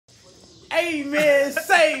Hey man,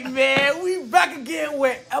 say man, we back again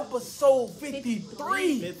with episode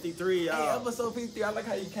 53. 53, y'all. Hey, episode 53. I like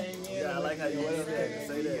how you came in. Yeah, I like how you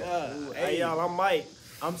say that. Yeah. Hey, y'all, I'm Mike.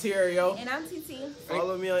 I'm Tario. And I'm TT.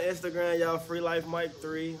 Follow me on Instagram, y'all. Free Life Mike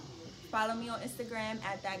 3. Follow me on Instagram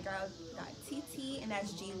at thatgirl.tt, and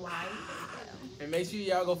that's GY. And make sure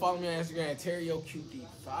y'all go follow me on Instagram at Tario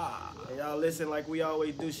QD5. And y'all listen, like we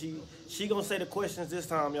always do. She gonna say the questions this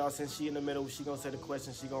time, y'all. Since she in the middle, she gonna say the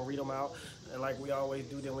questions. She gonna read them out, and like we always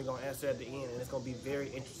do, then we gonna answer at the end, and it's gonna be very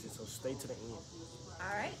interesting. So stay to the end.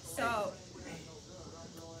 All right. So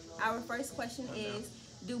our first question is: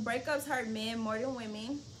 do breakups hurt men more than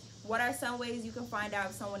women? What are some ways you can find out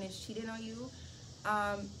if someone is cheating on you?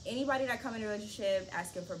 Anybody that come in a relationship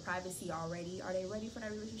asking for privacy already, are they ready for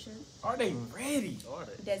that relationship? Are they ready?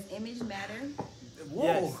 Does image matter?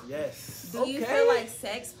 Whoa. Yes. Do you feel like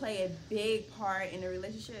sex play a big part in a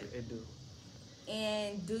relationship? It do.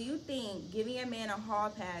 And do you think giving a man a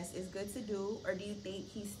hall pass is good to do, or do you think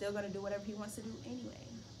he's still gonna do whatever he wants to do anyway?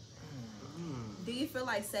 Do you feel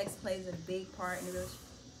like sex plays a big part in a relationship?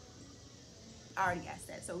 I already asked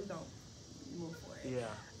that, so we're gonna move forward.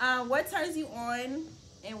 Yeah. What turns you on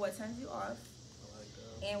and what turns you off?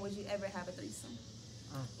 And would you ever have a threesome?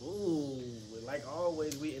 Ooh, like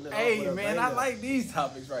always, we ended up. Hey man, I like these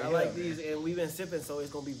topics right I here. like these, and we've been sipping, so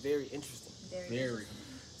it's gonna be very interesting. Very.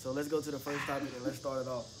 So let's go to the first topic and let's start it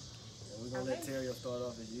off. And we're gonna let Tario start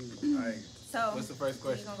off as usual. All right. So what's the first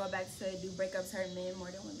question? We're gonna go back to: do breakups hurt men more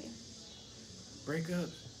than women? Breakup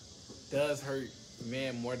does hurt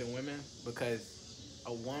men more than women because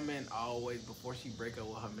a woman always, before she break up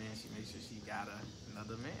with her man, she makes sure she got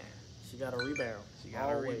another man. She got a rebound. She got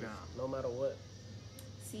always, a rebound. No matter what.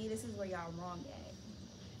 See, this is where y'all wrong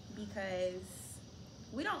at. Because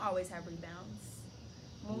we don't always have rebounds.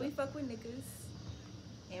 When we fuck with niggas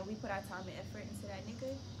and we put our time and effort into that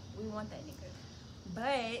nigga, we want that nigga.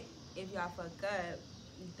 But if y'all fuck up,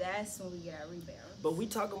 that's when we get our rebound. But we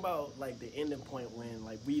talking about like the ending point when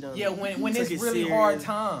like we done. Yeah, when took it's it really serious, hard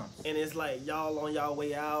times. and it's like y'all on y'all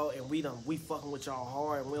way out, and we fucking with y'all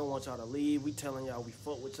hard, and we don't want y'all to leave. We telling y'all we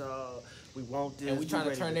fuck with y'all, we want this, And we trying to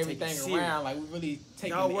ready turn take it everything serious. around, like we really taking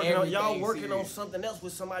Y'all working serious. on something else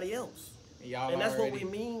with somebody else, Y'all and that's already. what we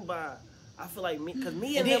mean by. I feel like because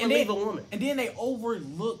men And never then, leave a woman. And then they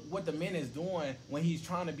overlook what the man is doing when he's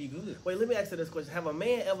trying to be good. Wait, let me ask you this question: have a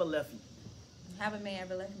man ever left you? Have a man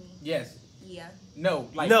ever left me? Yes. Yeah. No.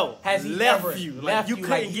 Like No. Has he left ever you? Like left you you,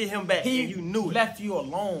 couldn't like, get him back, He and you knew it. left you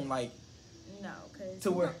alone, like No, because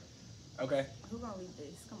to where? Okay. who gonna leave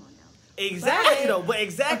this? Come on now. Exactly though, but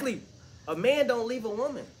exactly, a man don't leave a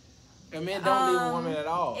woman. A man don't leave a woman at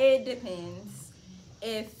all. It depends.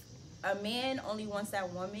 If a man only wants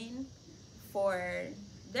that woman for,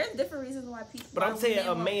 there's different reasons why people. But I'm saying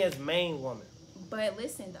a want- man's main woman. But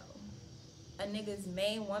listen though, a nigga's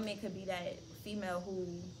main woman could be that female who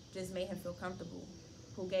just made him feel comfortable,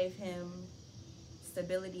 who gave him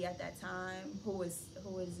stability at that time, who was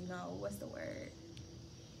you know, what's the word?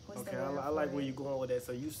 Okay, I like where you going with that.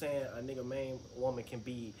 So you saying a nigga main woman can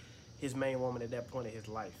be his main woman at that point in his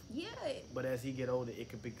life. Yeah. But as he get older, it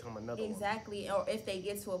could become another one. Exactly. Or if they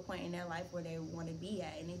get to a point in their life where they want to be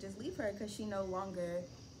at, and they just leave her because she no longer.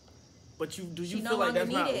 But do you she no feel like longer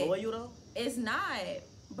that's not needed. loyal though? It's not.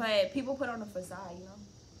 But people put on a facade, you know.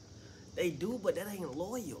 They do, but that ain't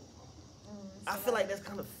loyal. I feel like that's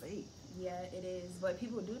kind of fake. Yeah, it is. But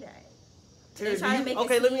people do that. Terry, try to make it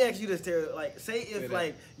okay, let seem- me ask you this, Terry. Like, say if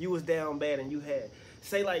like you was down bad and you had,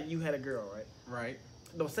 say like you had a girl, right? Right.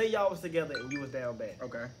 No, say y'all was together and you was down bad.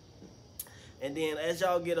 Okay. And then as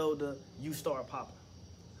y'all get older, you start popping.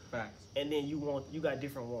 Facts. And then you got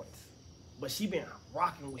different wants. But she been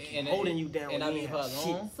rocking with you, And holding you down and when I you leave ain't her got shit.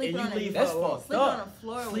 alone? Sleeping and on you a- leave That's her alone. fucked Sleeping up. on the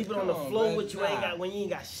floor. Sleeping on Come the on, floor man. with you Nah. when you ain't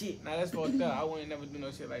got shit. Nah, that's fucked up. I wouldn't never do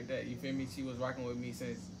no shit like that. You feel me? She was rocking with me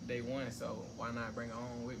since day one, so why not bring her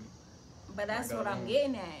on with me? But that's Like what a I'm woman.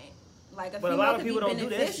 getting at. Like a But a female lot of could be people don't do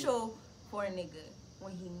that beneficial for a nigga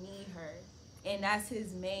when he need her, and that's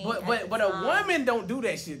his main. But a woman don't do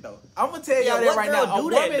that shit though. I'm gonna tell y'all Yeah, that what right girl now. A do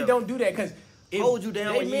that, woman though? don't do that because Hold you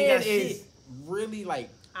down when you ain't got shit. really like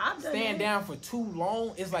I've done stand that. down for too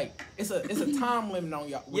long. It's like it's a time limit on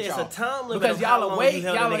y'all. With Yeah, it's y'all. a time limit because of how y'all long wait, you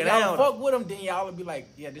held a y'all nigga y'all down. fuck with him, then y'all will be like,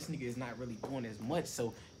 yeah, this nigga is not really doing as much,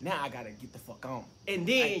 so now I gotta get the fuck on. And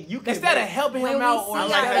then you can Instead of helping When him we out see or our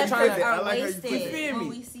like how you efforts put it. I are like how you wasted. put it. Feel me? When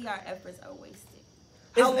we see our efforts are wasted.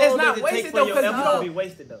 How It's long not does it wasted take though, for your 'cause effort you to don't- be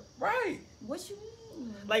wasted though? Right. What you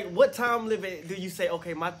mean? Like, what time limit do you say,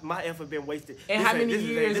 okay, my effort been wasted? And This how ain't- many this is-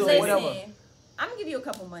 years this or ain't- whatever? Listen, I'm gonna give you a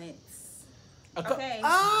couple months. A cou- Okay.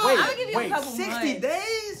 Ah, Wait, I'm gonna give you wait, a couple 60 months.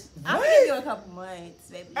 days? I'm gonna give you a couple months,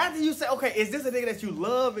 baby. After you say, okay, is this a nigga that you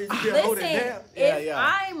love and you can hold it down? If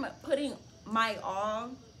I'm putting my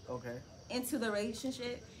all Okay. into the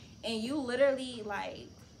relationship and you literally like,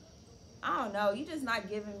 I don't know, you just not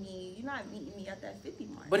giving me, you're not meeting me at that 50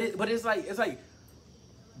 mark. But it's like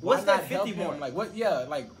What's why that not help 50 him? mark? Like what? Yeah,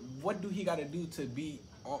 like what do he got to do to be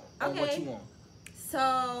on what you want?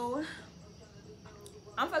 So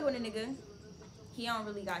I'm fucking with a nigga. He don't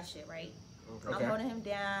really got shit, right? Okay. I'm holding him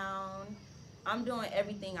down. I'm doing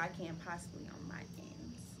everything I can possibly on my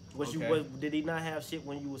ends. Did he not have shit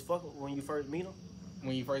when you was fucking when you first meet him?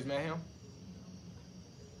 When you first met him?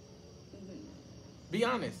 Be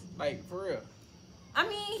honest, like for real. I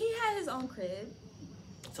mean, he had his own crib.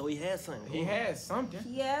 So he had something. He had something.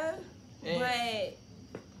 Yeah,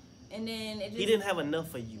 and then it just, he didn't have enough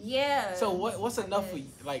for you. Yeah. So what's enough for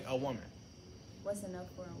like a woman? What's enough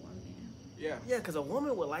for a woman? Yeah. Yeah, because a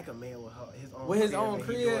woman would like a man with his own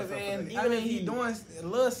crib, and even if he doing a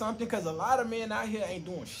little something, because a lot of men out here ain't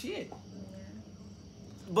doing shit. Yeah.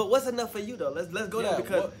 But what's enough for you though? Let's go there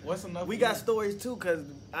because what's enough? We for got you? stories too, because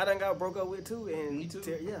I done got broke up with too, and Me too.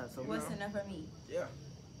 Yeah. So What's enough for me? Yeah.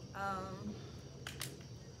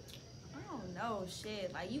 I don't know,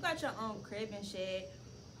 shit. Like, you got your own crib and shit,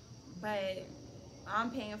 but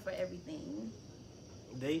I'm paying for everything.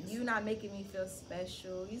 Dates? You not making me feel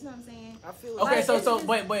special. You know what I'm saying? I feel okay. Like, So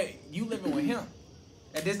but you living with him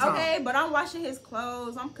at this time. Okay, but I'm washing his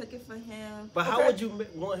clothes. I'm cooking for him. But how would you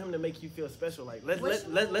want him to make you feel special? Like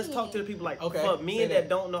let's talk to the people. Like for men that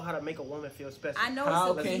don't know how to make a woman feel special. I know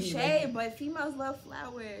How it's a can he cliche, but females love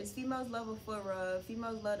flowers. Females love a foot rub.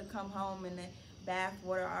 Females love to come home and the bath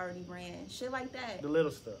water already ran. Shit like that. The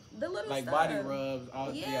little stuff. The little like stuff. body rubs.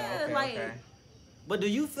 All, Yeah, okay, like. okay. But do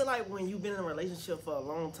you feel like when you've been in a relationship for a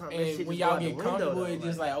long time, that And shit when just y'all go out get the comfortable, window, it's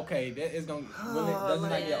just like okay, that is gonna does it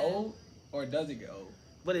not get old or does it get old?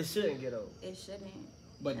 But it shouldn't get old. It shouldn't.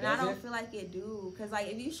 But And does I don't it? feel like it do. Because, like,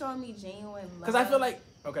 if you show me genuine love. Because I feel like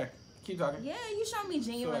okay, keep talking. Yeah, you show me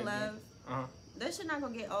genuine love. That shit not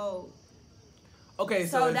going to get old. Okay,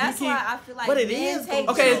 So that's why I feel like but it men is take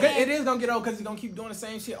okay, chance. it is gonna get old because he's gonna keep doing the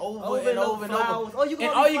same shit over and over and flowers. over. Oh, you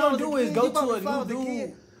and all you gonna do is go to a new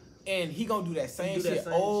dude, and he gonna do that same shit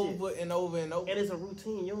over and over and over. And it's a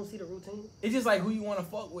routine. You don't see the routine. It's just like who you want to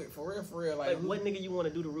fuck with, for real. Like what nigga you want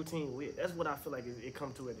to do the routine with? That's what I feel like it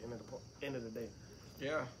come to at the end of the day.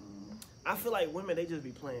 Yeah. I feel like women, they just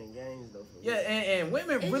be playing games though. Yeah, and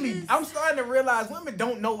women It's really, just- I'm starting to realize women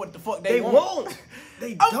don't know what the fuck They want. won't.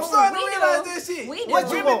 They I'm don't. starting to We realize do. this shit. We do. What you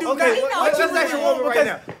Women want? do Okay, not- know let's what ask you a want. woman right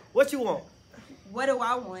now. What you want? What do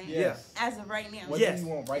I want? Yes. As of right now. What Yes. do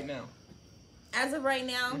you want right now? As of right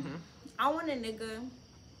now, Mhm. I want a nigga.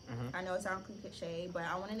 Mhm. I know it sounds cliche, but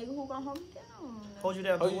I want a nigga who gonna hold me down. Hold you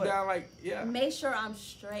down. Hold to you what? down like, yeah. Make sure I'm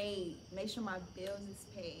straight. Make sure my bills is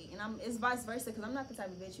paid, and it's vice versa because I'm not the type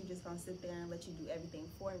of bitch who just gonna sit there and let you do everything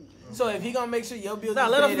for me. So if he gonna make sure your bills Nah,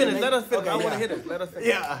 is let us paid finish. and Let us make- finish. okay, I want to yeah. hit it. Let us finish.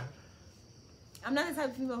 Yeah. I'm not the type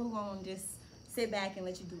of female who gonna just sit back and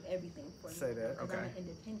let you do everything for me. Say that. Because Okay. I'm an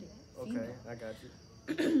independent Okay, female. I got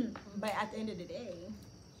you. But at the end of the day,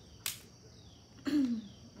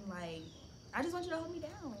 like, I just want you to hold me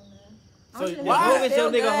down. I So want you to as make me long as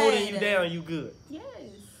your feel nigga holding you good. down, you good. Yes.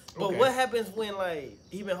 But Okay. what happens when like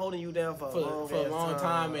he been holding you down for a long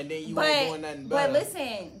time and then you But, ain't doing nothing but better?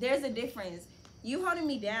 listen, there's a difference. You holding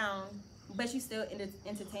me down, but you still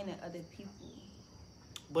entertaining other people.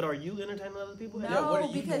 But are you entertaining other people? No. Yeah, what are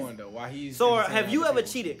you because- doing though? Why he's So entertaining have you other ever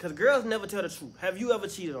people? cheated? Because girls never tell the truth. Have you ever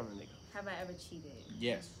cheated on a nigga? Have I ever cheated?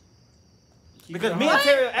 Yes. Keep Because it me and 100.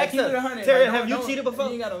 Tario Like, asked keep it us. 100. Tario, Like, have you don't- cheated before?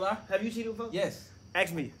 You ain't gotta lie. Have you cheated before? Yes.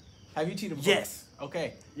 Ask me. Have you cheated before? Yes.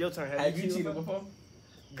 Okay. Your turn. Have you cheated before?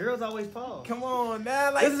 Girls always pause. Come on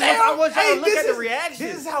now, like This is what I want y'all to look this at the is- reaction.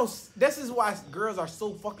 This is why girls are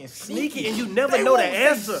so fucking Sneaky, and you never They know the won't say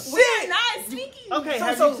answer. shit. We're not sneaky. Okay, So,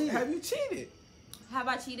 have so you cheated? have you cheated? Have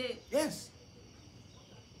I cheated? Yes.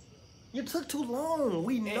 You took too long.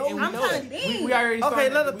 We know. And we I'm know trying it. to think. We already Okay,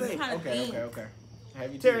 started. let her we- think. I'm trying to Okay, think. okay.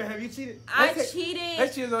 Have you Terry, cheated? have you cheated? I Okay. cheated.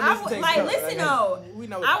 Let's choose on I this would- text like, stuff. listen Like, though. we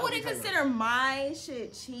know what I we're wouldn't talking about. consider my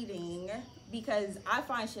shit cheating because I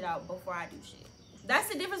find shit out before I do shit. That's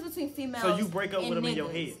the difference between females. So you break up and with them in your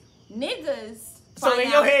niggas. head. Niggas. So find in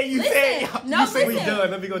your out- head you listen, say- no, you say listen. we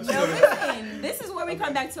done. Let me go cheat No, on her. listen. This is where we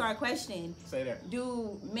come back to our question: Say that.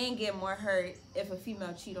 do men get more hurt if a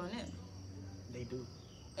female cheat on them? They do.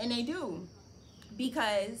 And they do.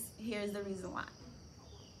 Because here's the reason why.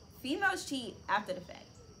 Females cheat after the fact.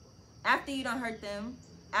 After you don't hurt them,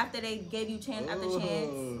 after they gave you chance after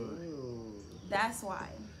chance. Ooh. That's why.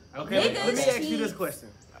 Okay, let me Niggas ask you cheat. this question.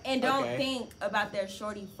 And don't Okay. think about their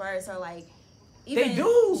shorty first or like They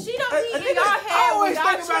do. She don't be in y'all head always when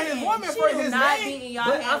y'all think about his cheating. woman She for do his not name. be in y'all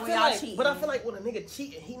head when y'all cheating. But I feel like when a nigga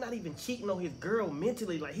cheating, he not even cheating on his girl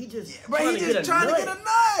mentally. Like he just trying to get a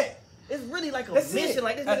nut. It's really like a That's mission. it.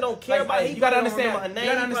 Like this nigga don't care about it. You gotta understand. You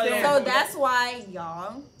gotta understand. So that's why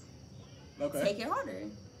y'all Okay. take it harder.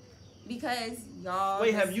 Because y'all.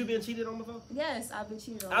 Wait, have you been cheated on before? Yes, I've been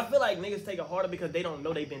cheated on. I feel like niggas take it harder because they don't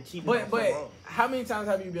know they've been cheated on. But how many times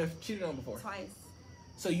have you been cheated on before? Twice.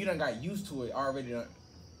 So you done got used to it already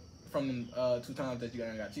from the 2 times that you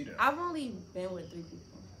done got cheated on? I've only been with 3 people.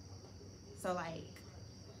 So like.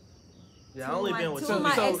 Yeah, I only been with 2. Two of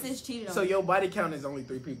my exes cheated on me. So your body count is only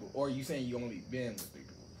 3 people, or you saying you only been with 3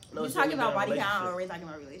 people? No, you talking about body count, or we talking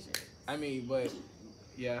about relationship? I mean, but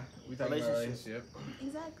yeah, we talking about relationship.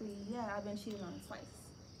 Exactly. Yeah, I've been cheated on twice.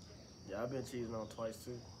 Yeah, I've been cheated on twice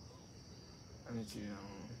too. I've been cheated on.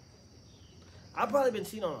 I've probably been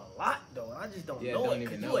cheated on a lot though. I just don't know it.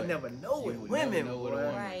 Cause you would never know with women, know bro.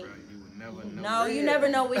 Right. You would never know. No, you never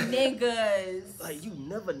know with niggas. Like you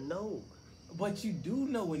never know. But you do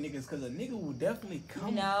know with niggas, cause a nigga will definitely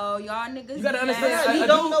come. No, y'all niggas. You gotta understand. You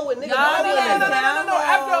don't know what niggas. Y'all be No. down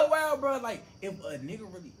After a while, bro, like if a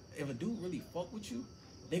dude really fuck with you,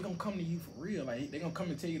 they gonna come to you for real. Like they gonna come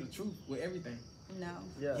and tell you the truth with everything. No.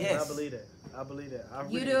 Yeah, yes. I believe that. I believe that.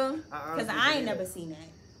 You do? Because I ain't never seen that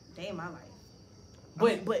day in my life.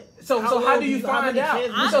 But so how do you find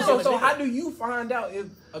out? So how do you find out if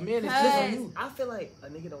a man is cheating on you? I feel like a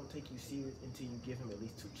nigga don't take you serious until you give him at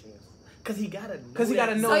least 2 chances. Cause he gotta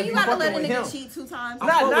know. So if you gotta let a nigga cheat 2 times.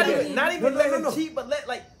 Not even let him cheat, but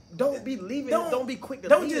don't be leaving. Don't be quick to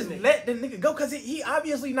don't leave just him. let the nigga go, cause he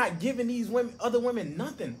obviously not giving these other women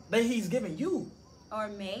nothing that he's giving you. Or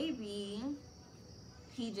maybe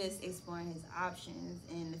he just exploring his options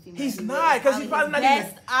and the female. He's not, cause he's probably not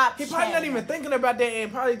even option. thinking about that,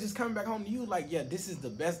 and probably just coming back home to you like, yeah, this is the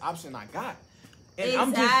best option I got. And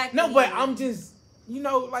Exactly. I'm just you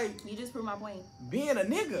know, like You just proved my point. being a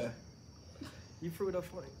nigga. You proved a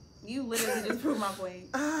point. You literally just proved my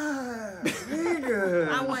point. Nigga.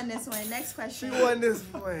 I won this one. Next question. She won this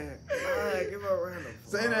point. Alright, give her a round of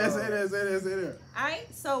applause. Say that.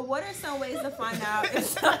 Alright, so what are some ways to find out if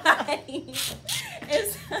somebody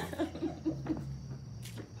is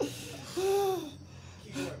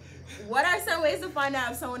What are some ways to find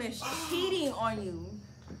out if someone is cheating on you?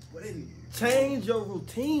 Change your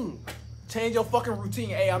routine. Change your fucking routine.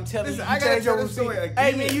 Hey, I'm telling you, I gotta change your tell this routine. story Hey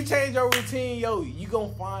again. man, you change your routine, yo, you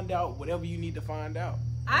gonna find out whatever you need to find out.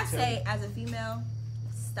 I say, as a female,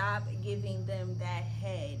 stop giving them that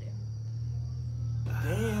head.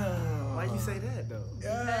 Damn. Why you say that though?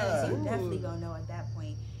 Because you definitely gonna know at that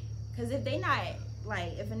point. Because if they not,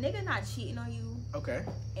 like, if a nigga not cheating on you, Okay.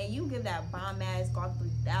 and you give that bomb ass Glock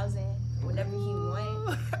 3000 whatever he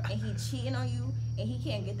want, and he cheating on you, and he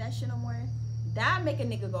can't get that shit no more, that make a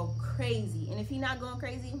nigga go crazy. And if he not going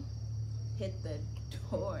crazy, hit the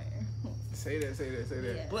door. Say that.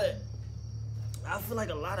 Yeah. But I feel like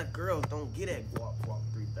a lot of girls don't get at Guap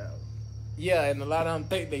 3000. Yeah, and a lot of them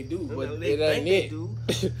think they do, but They it ain't think they it. do,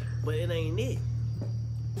 but it ain't it.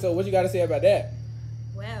 So what you gotta say about that?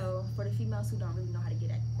 Well, for the females who don't really know how to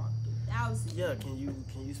get at Glock 3000. Yeah, can you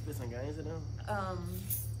spit some games at them?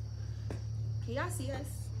 Can y'all see us?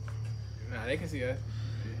 Nah, they can see us.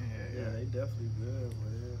 Yeah, they definitely good,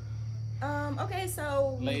 man. Okay,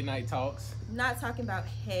 so Late night talks. not talking about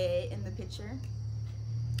head in the picture.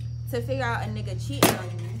 To figure out a nigga cheating on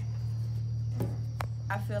you,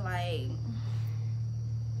 I feel like,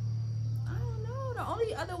 I don't know, the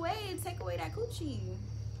only other way is take away that coochie.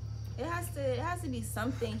 It has to be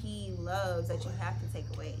something he loves that you have to take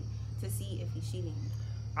away to see if he's cheating.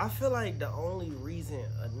 I feel like the only reason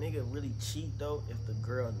a nigga really cheat though if the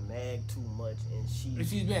girl nag too much and If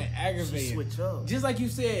she's been aggravated. she switch up. Just like you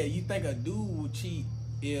said, you think a dude will cheat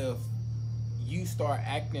if you start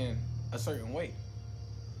acting a certain way.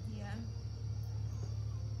 Yeah.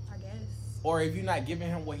 I guess. Or if you're not giving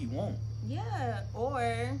him what he wants. Yeah.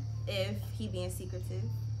 Or if he being secretive.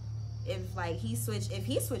 If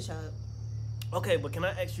he switch up. Okay, but can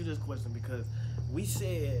I ask you this question? Because we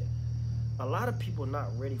said a lot of people not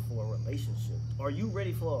ready for a relationship. Are you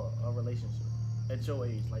ready for a relationship at your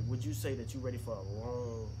age? Like, would you say that you ready for a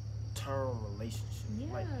long-term relationship?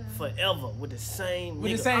 Yeah. Like, forever with the same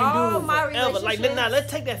With nigga? the same All dude. my Forever. Like, relationships. nah,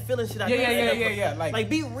 let's take that feeling shit out. Yeah. Like,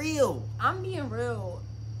 be real. I'm being real.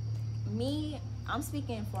 Me, I'm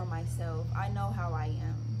speaking for myself. I know how I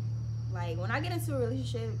am. Like, when I get into a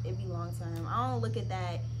relationship, it be long term. I don't look at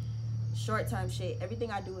that short term shit.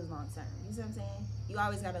 Everything I do is long term. You see what I'm saying? You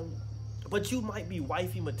always gotta. But you might be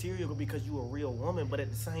wifey material because you a real woman, but at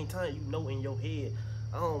the same time, you know in your head,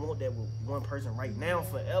 I don't want that with one person right now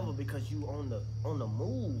forever because you on the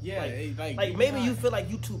move. Yeah, like maybe you feel like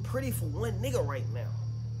you too pretty for one nigga right now.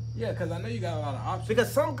 Yeah, because I know you got a lot of options.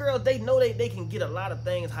 Because some girls, they know they can get a lot of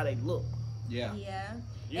things how they look. Yeah.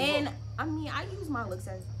 Yeah. And I mean, I use my looks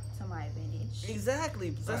to my advantage. Exactly.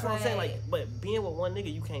 That's what I'm saying. Like, but being with one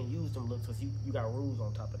nigga, you can't use them looks because you got rules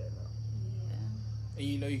on top of that now. And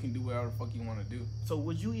you know you can do whatever the fuck you want to do. So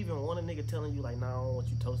would you even want a nigga telling you like, nah, I don't want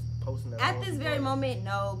you posting that? At this very moment,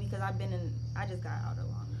 no, because I just got out of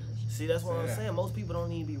long relationship. See, that's what I'm saying. Most people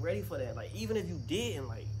don't even be ready for that. Like, even if you didn't,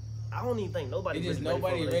 like, I don't even think nobody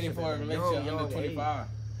ready for a relationship under 25.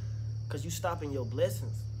 Because you stopping your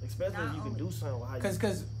blessings, especially if you can do something with how you.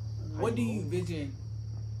 Because what do you vision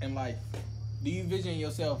in life? Do you vision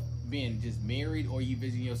yourself being just married, or you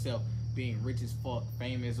vision yourself being rich as fuck,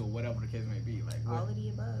 famous, or whatever the case may be? Like what? All of the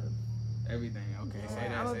above. Everything. Okay, yeah, say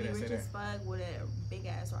that. I'm gonna be rich as fuck with a big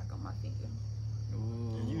ass rock on my finger.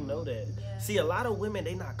 Ooh. And you know that. Yeah. See, a lot of women,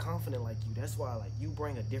 they not confident like you. That's why like you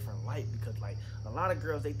bring a different light, because like a lot of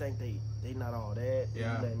girls, they think they not all that. They be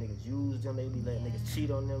letting niggas use them. They be letting niggas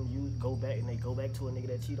cheat on them. You go back and they go back to a nigga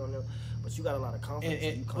that cheat on them. But you got a lot of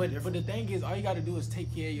confidence. But the thing is, all you got to do is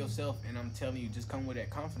take care of yourself, and I'm telling you, just come with that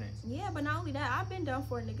confidence. Yeah, but not only that, I've been done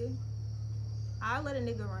for a nigga. I let a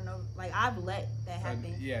nigga run over. Like, I've let that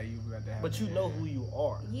happen. Yeah, you let that happen. But you know who you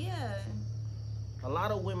are. Yeah. A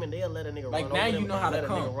lot of women, they'll let a nigga like run now over you them, know how to let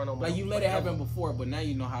come. a nigga run over Like them you let it happen before, but now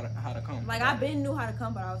you know how to come. Like I been knew how to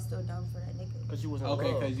come, but I was still dumb for that nigga. Because you was in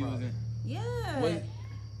okay, love. because you was in. Yeah.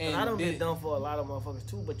 And I done been done for a lot of motherfuckers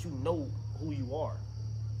too, but you know who you are.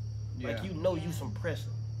 Yeah. Like you know you some pressure.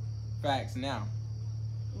 Facts now.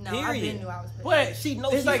 No, I been knew I was. But she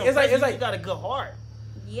knows it's like you got a good heart.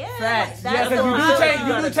 Yeah. Facts. Like, Yeah, because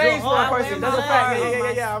you do change for a person. That's a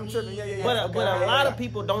fact. Yeah. I'm tripping. Yeah. But a lot of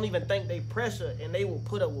people don't even think they pressure, and they will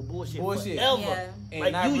put up with bullshit forever. Yeah.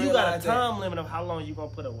 Like you got a time limit of how long you gonna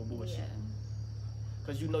put up with bullshit. Yeah.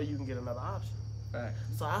 Because you know you can get another option. Facts.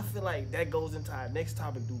 So I feel like that goes into our next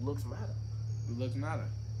topic. Do looks matter? Do looks matter?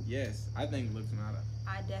 Yes, I think looks matter.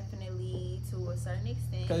 I definitely, to a certain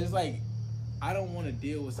extent. Because it's like, I don't want to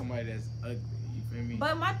deal with somebody that's ugly. You feel me?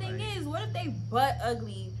 But my thing is, what if they butt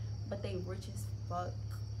ugly, but they rich as fuck?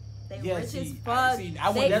 They rich as fuck. They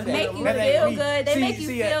make you feel good. They make you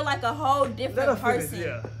feel like a whole different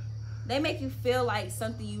person. They make you feel like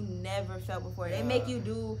something you never felt before. They make you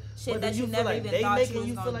do shit that you never even thought you was gonna do. They making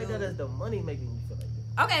you feel like that as the money making you feel like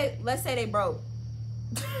that. Okay, let's say they broke.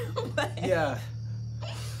 Yeah.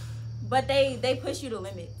 But they push you to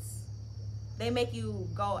limits. They make you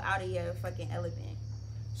go out of your fucking element.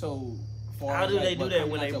 So, how do they do that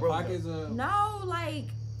when they broke? No, like,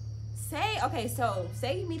 say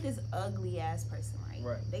you meet this ugly ass person, right?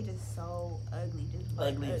 Right. They just so ugly, just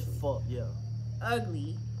ugly as fuck, yeah.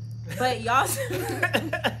 Ugly. But y'all,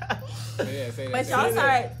 but y'all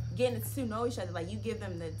start getting to know each other. Like you give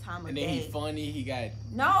them the time of day. And then he's funny. He got.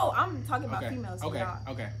 No, I'm talking about females.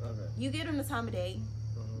 Okay. You give them the time of day.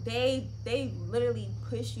 Mm-hmm. They literally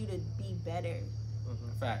push you to be better.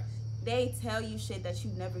 Mm-hmm. Facts. They tell you shit that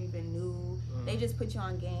you never even knew. Mm-hmm. They just put you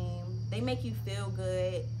on game. They make you feel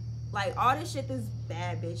good. Like all this shit this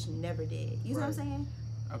bad bitch never did. You know what I'm saying?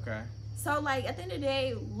 Okay. So, like, at the end of the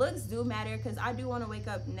day, looks do matter because I do want to wake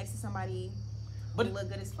up next to somebody who look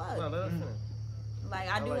good as fuck. Like,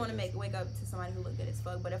 I do want to wake up to somebody who look good as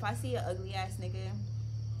fuck. But if I see an ugly ass nigga,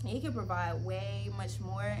 and he can provide way much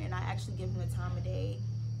more, and I actually give him the time of day,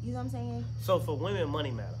 you know what I'm saying? So, for women,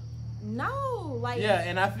 money matter? No, like... Yeah,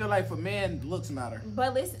 and I feel like for men, looks matter.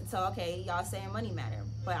 But listen, so, okay, y'all saying money matter.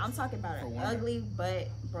 But I'm talking about an ugly but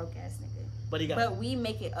broke ass nigga. But we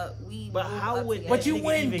make it up. But how would? But you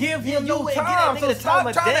wouldn't give him no time. So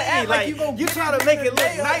stop trying to act like you gonna. You trying to make it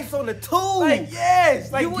look nice on the tube. Like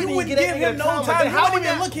yes, like you wouldn't give him no time. How would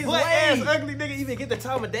even look his way? Ugly nigga even get the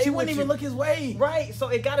time of day. She wouldn't even look his way. Right. So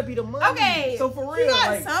it gotta be the money. Okay. So for real, he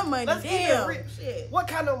got some money. Damn. Shit. What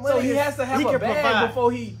kind of money? So he has to have a bag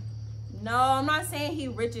before he. No, I'm not saying he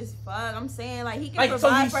rich as fuck. I'm saying like he can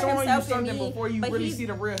provide for himself you something before you really see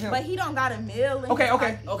the real him. But he don't got a meal. Okay.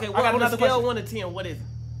 Well, on a scale of 1 to 10, what is it?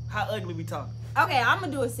 How ugly we talking? Okay, I'm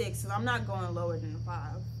gonna do a 6. So I'm not going lower than a 5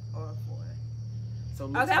 or a 4. So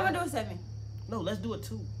okay, I'm gonna do a 7. No, let's do a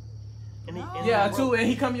 2. Yeah, a 2, and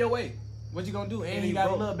he come your way. What you gonna do? And he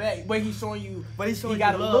got a little bag. But he's showing you. He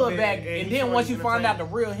got a little bag, and then once you find out the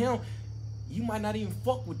real him, you might not even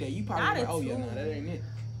fuck with that. You probably like, yeah, no, that ain't it.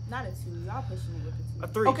 Not a 2. Y'all pushing me with a 2. A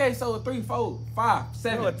 3. Okay, so a 3, 4, 5,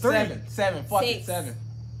 7, 7. Fuck it, 7.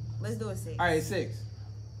 Let's do a 6. All right, 6.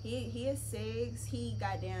 He is 6. He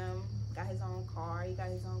got his own car. He got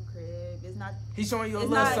his own crib. It's not. He's showing you a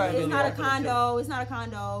little something. It's not a condo. It's not a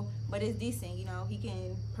condo. but it's decent. You know, he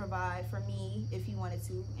can provide for me if he wanted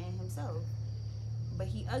to and himself. But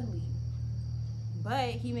he ugly. But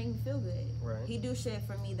he make me feel good. Right. He do shit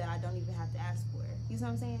for me that I don't even have to ask for. You know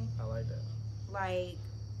what I'm saying? I like that. Like,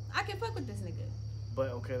 I can fuck with this nigga.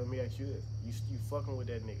 But okay, let me ask you this: you fucking with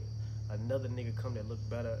that nigga? Another nigga come that look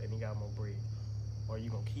better and he got more bread. Are you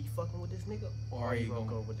gonna keep fucking with this nigga, or are you gonna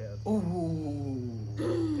go with that? Ooh.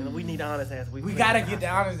 And we need the honest answer. We gotta get the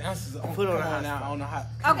honest answers. Put it on the hot.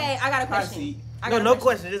 Okay, I got a question. No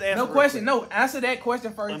question. Just answer. No question. No, answer that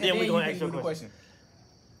question first, and then we gonna you ask can you do the question.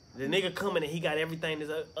 The nigga coming and he got everything this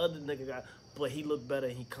other nigga got, but he look better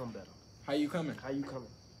and he come better. How you coming?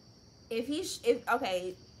 If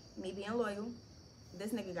okay, me being loyal,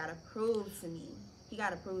 this nigga gotta prove to me. He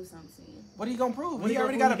gotta prove something to me. What are you gonna prove? He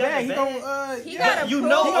already got a bag. He gonna he gotta you prove.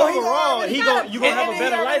 know overall you gonna have a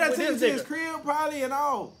better life with this nigga. His crib probably and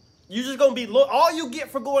all. You just gonna be all you get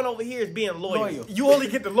for going over here is being loyal. You only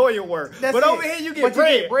get the lawyer work, but over here you get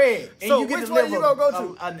bread. And so you get which one you gonna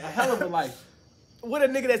go to? A hell of a life. What a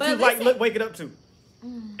nigga that you like waking up to,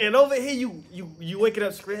 and over here you waking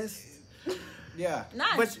up stressed. Yeah,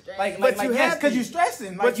 not but stressed. like yes, because you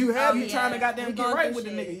stressing. Like you trying to goddamn get right with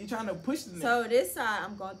the nigga. You trying to push the nigga. So this side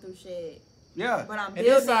I'm going through shit. Yeah, but I'm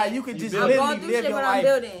building. building. This side you can just I'm going through shit, but I'm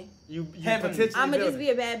building. You potentially I'ma just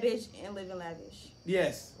be a bad bitch and live in lavish.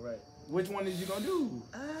 Yes. Right. Which one is you gonna do?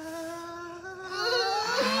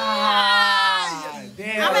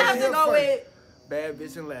 Damn. I'm gonna have to go with bad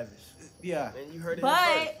bitch and lavish. Yeah. And you heard it.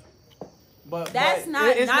 But that's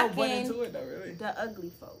not knocking to it though, really. The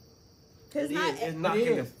ugly folk. It's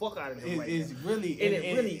knocking the fuck out of them. It's really, and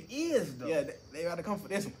it really is though. Yeah, they gotta come for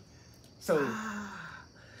this one. So,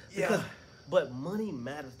 because, but money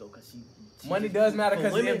matters though, cause money does matter,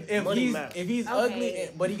 cause if he's okay. ugly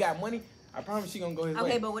but he got money, I promise she gonna go his way.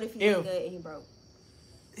 Okay, but what if he look good and he broke?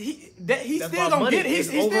 He's still gonna get it.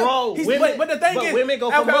 He's overall, still. Women, but the thing is, women go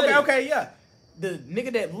for money. Okay, yeah. The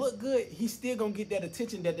nigga that look good, he's still gonna get that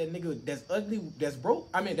attention that nigga that's ugly, that's broke.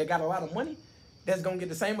 I mean, that got a lot of money. That's gonna get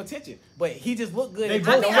the same attention, but he just look good. They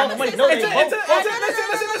both have money. No, listen.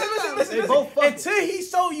 Until he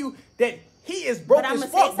show you that he is broke as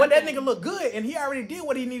fuck, but that nigga look good, and he already did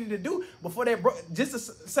what he needed to do before that broke. Just the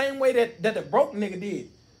same way that the broke nigga did,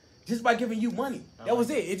 just by giving you money. That was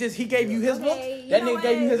it. It just he gave you his looks. That nigga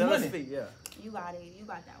gave you his money. Yeah, you got it. You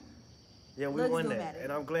got that one. Yeah, we won that,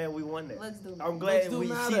 and I'm glad we won that. Looks do matter. I'm glad we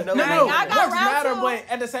see no. No, looks matter, but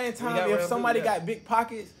at the same time, if somebody got big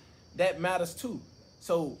pockets, that matters too.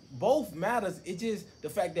 So both matters. It's just the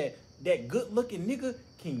fact that good looking nigga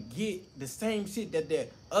can get the same shit that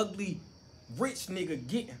ugly rich nigga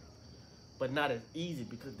getting. But not as easy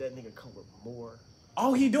because that nigga come with more.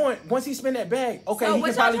 All he doing once he spend that bag, okay,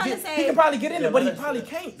 so he can probably get in it, but he probably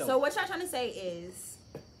can't though. So what y'all trying to say is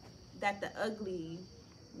that the ugly,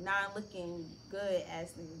 non-looking good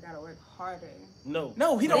ass nigga gotta work harder.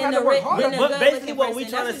 No, he don't have to work harder. But basically, what we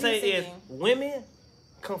trying to say is women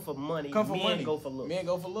come for money. Men go for looks. Men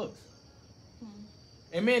go for looks.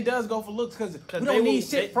 And men does go for looks because we don't need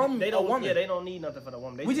shit from a woman. Yeah, they don't need nothing from the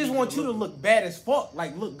woman. We just want you to look bad as fuck,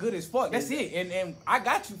 like look good as fuck. That's it. And I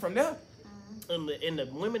got you from there. And the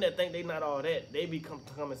women that think they not all that, they be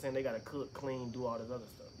coming saying they gotta cook, clean, do all this other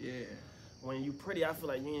stuff. Yeah. When you pretty, I feel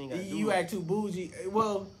like you ain't gotta do you act too bougie.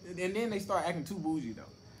 Well, and then they start acting too bougie though.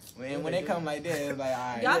 When they come like that, it's like,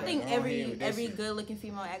 all right. Y'all think every good looking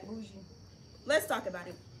female act bougie? Let's talk about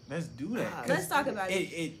it. Let's do that. Let's talk about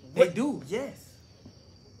it. They do. Yes.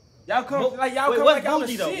 Y'all come like y'all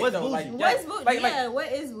bougie though? What's bougie? What's bougie?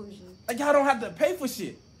 What is bougie? Like y'all don't have to pay for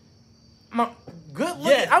shit. Good looking.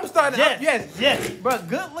 Yes. I'm starting. Yes. But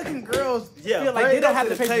good looking girls feel like they don't have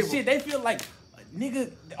to pay for shit. They feel like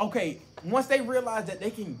nigga. Okay, once they realize that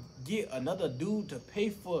they can get another dude to pay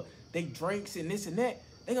for their drinks and this and that,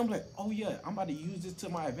 they gonna be like, oh yeah, I'm about to use this to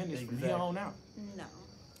my advantage from here on out. No.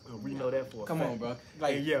 We know that for a fact. On, bro.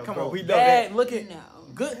 Like, come bro, on. We know bad looking,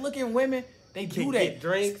 good looking women, they do that. Get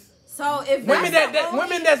drinks. So if women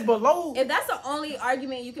women that's below, if that's the only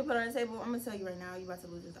argument you can put on the table, I'm gonna tell you right now, you about to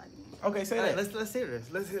lose this argument. Okay, say that. Let's hear this.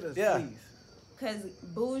 Let's hear this, please. Because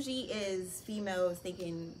bougie is females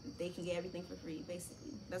thinking they can get everything for free.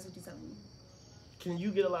 Basically, that's what you're telling me. Can you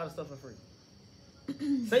get a lot of stuff for free?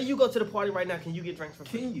 Say you go to the party right now. Can you get drinks for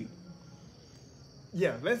free? Can you?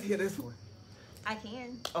 Yeah, let's hear this one. I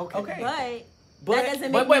can. Okay. But that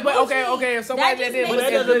doesn't make me bougie. Okay. If somebody that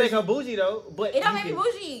doesn't make her bougie though. But it don't make me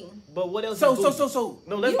bougie. But what else? So.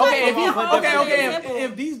 No, let's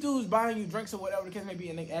If these dudes buying you drinks or whatever the case may be,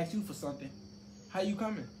 and they ask you for something, how you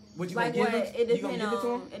coming? Would you like gonna what? give it?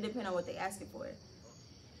 It depends on what they asking for.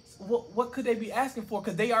 what could they be asking for?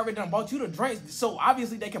 Because they already done bought you the drinks, so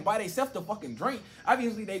obviously they can buy themselves the fucking drink.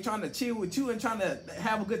 Obviously they trying to chill with you and trying to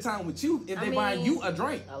have a good time with you if they buying you a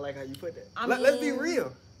drink. I like how you put that. Let's be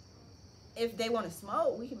real. If they want to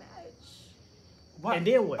smoke, we can match. What? And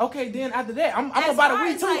then what? Okay, then after that, I'm gonna buy the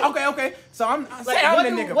weed too. Like, okay. So I'm like, say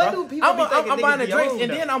I'm the nigga, what bro. do people I'm buying the drinks, own,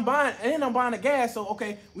 and then I'm buying the gas. So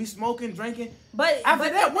okay, we smoking, drinking. But after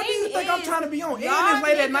that, what do you think I'm trying to be on? And it's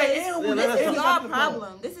late at night, and this is y'all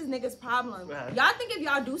problem. This is niggas' problem. Right. Y'all think if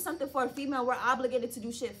y'all do something for a female, we're obligated to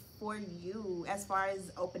do shit for you as far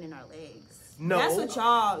as opening our legs. No,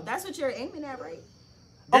 That's what you're aiming at, right?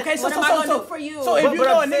 Okay, so what am I gonna do for you? So if you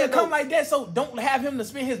know a nigga come like that, so don't have him to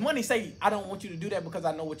spend his money. Say, I don't want you to do that because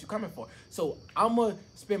I know what you're coming for. So I'ma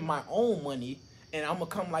spend my own money and I'ma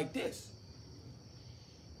come like this.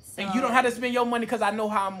 So, and you don't have to spend your money because I know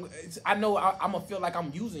I'm gonna feel like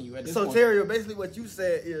I'm using you at this point. So Tario, basically what you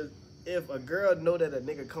said is, if a girl know that a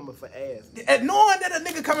nigga coming for ass, knowing that a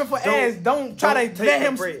nigga coming for ass, don't try to let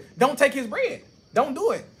him. Don't take his bread. Don't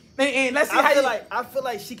do it. And let's see I feel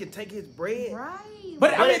like she can take his bread. Right.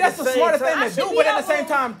 But I mean, that's the smartest thing to do. But at the same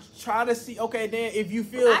time, try to see. Okay, then if you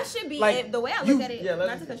feel I should be like, the way I look at it. Yeah,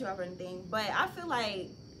 not to cut you off or anything, but I feel like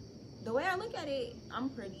the way I look at it, I'm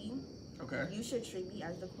pretty. Okay. You should treat me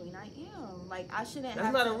as the queen I am. Like I shouldn't.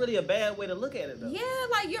 That's not really a bad way to look at it, though. Yeah,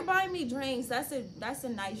 like you're buying me drinks. That's a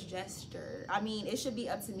nice gesture. I mean, it should be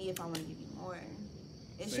up to me if I want to give you more.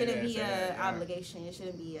 It shouldn't be an obligation. It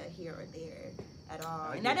shouldn't be a here or there at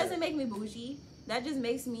all. And that doesn't make me bougie. That just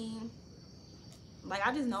makes me. Like,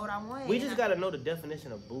 I just know what I want. We just gotta know the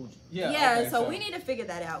definition of bougie. Yeah, okay, so we need to figure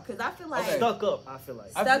that out. Because I feel like... Stuck up, I feel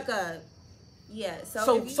like. Stuck up. Yeah,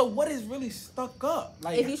 so what is really stuck up?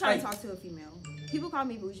 Like, if you're trying to talk to a female. People call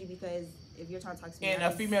me bougie because if you're trying to talk to me... And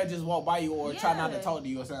a female just walk by you or try not to talk to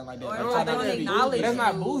you or something like that. Or like, don't acknowledge you. That's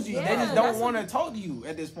not bougie. Yeah, they just don't want to talk to you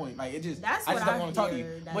at this point. Like, it just... I just don't want to talk to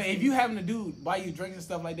you. But if you having a dude buy you drinks and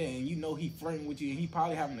stuff like that and you know he flirting with you and he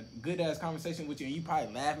probably having a good-ass conversation with you and you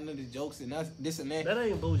probably laughing at his jokes and this and that. That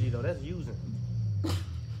ain't bougie, though. That's using.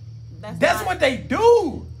 That's what they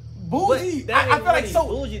do. Bougie. I feel like so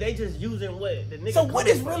bougie. They just using what the nigga. So what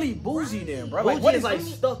is really bougie then, bro? Bougie what is like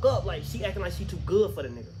stuck up? Like she acting like she too good for the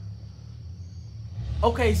nigga.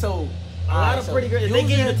 Okay, so a lot of pretty girls, if they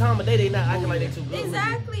give you the time of day, they not acting like they too good.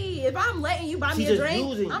 Exactly. If I'm letting you buy me a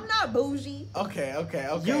drink, I'm not bougie. Okay.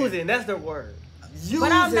 Using, that's the word.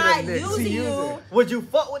 But I'm not using you. Would you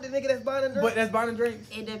fuck with the nigga that's buying a drink? But that's buying drinks?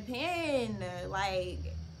 It depends. Like,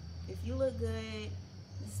 if you look good,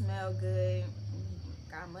 you smell good,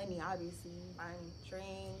 you got money, obviously, buying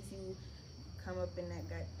drinks, you come up in that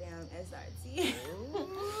goddamn SRT.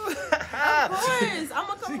 Of course, I'm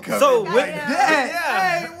gonna come. So with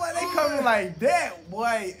that, hey, what they coming like that,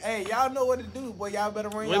 boy? Hey, y'all know what to do, boy. Y'all better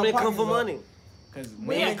run. Women come for money, cause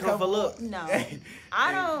women come for look. No,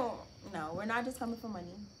 I don't. No, we're not just coming for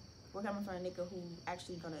money. We're coming for a nigga who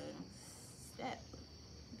actually gonna step.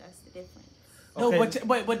 That's the difference. No,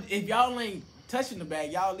 but if y'all ain't touching the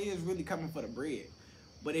bag, y'all is really coming for the bread.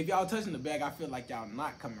 But if y'all touching the bag, I feel like y'all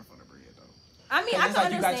not coming for the bread though. I mean, I can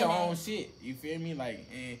understand you got your that. own shit. You feel me? Like,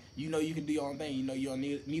 and you know you can do your own thing. You know you don't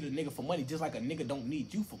need a nigga for money. Just like a nigga don't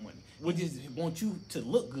need you for money. We just want you to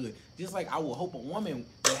look good. Just like I would hope a woman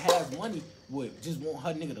that has money would just want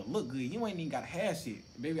her nigga to look good. You ain't even gotta have shit,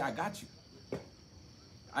 baby. I got you.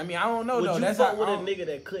 I mean, I don't know though. Would you That's fuck with a nigga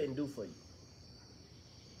that couldn't do for you?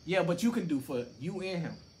 Yeah, but you can do for you and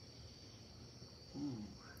him.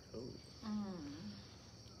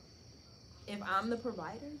 If I'm the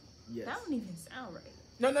provider, yes. That don't even sound right.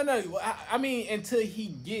 No. I mean, until he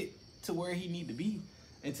get to where he need to be.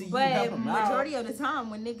 Until you but help him majority of the time,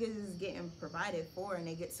 when niggas is getting provided for and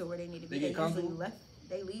they get to where they need to be, they usually leave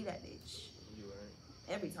that bitch. You right.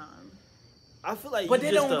 Every time. I feel like you're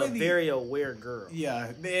just a very aware girl.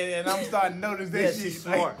 Yeah, and I'm starting to notice that shit. She's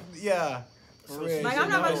smart. Like, yeah. Like, I'm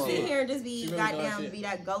not about to sit here and just be goddamn be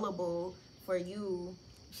that gullible for you.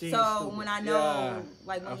 So when I know,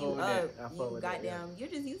 like, when you goddamn, you're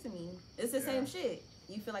just using me. It's the same shit.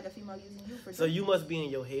 You feel like a female using you for. So you must be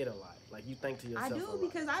in your head a lot. Like you think to yourself. I do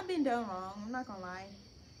because I've been done wrong. I'm not gonna lie.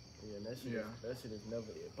 Yeah, that shit is never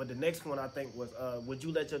it. But the next one I think was, would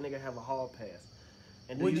you let your nigga have a hall pass?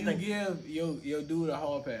 And would you give your dude a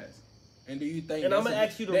hall pass? And do you think? And I'm gonna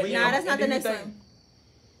ask you to read. Nah, that's not the next one.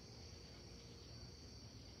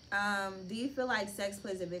 Do you feel like sex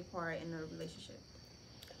plays a big part in a relationship?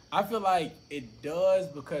 I feel like it does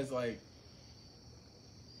because, like,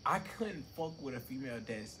 I couldn't fuck with a female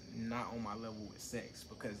that's not on my level with sex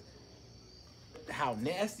because how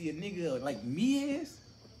nasty a nigga like me is,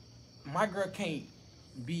 my girl can't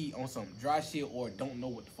be on some dry shit or don't know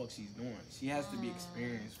what the fuck she's doing. She has to be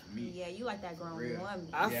experienced for me. Yeah, you like that grown woman.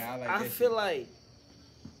 I like I feel shit. like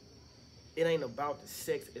it ain't about the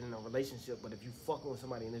sex in a relationship, but if you fucking with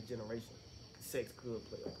somebody in this generation, sex could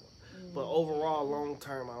play a part. But overall, long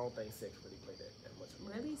term, I don't think sex really play that much.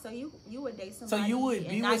 Really? So you would date somebody? So you would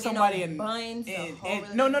be with somebody and no. I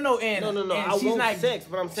she's want not sex,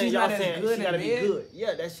 but I'm saying y'all saying she gotta be bed. good.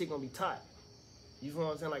 Yeah, that shit gonna be tight. You feel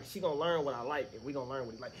what I'm saying? Like she gonna learn what I like, and we gonna learn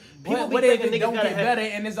what he like. What if it don't get better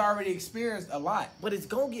and it's already experienced a lot? But it's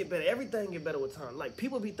gonna get better. Everything get better with time. Like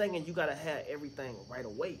people be thinking you gotta have everything right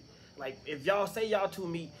away. Like if y'all say y'all two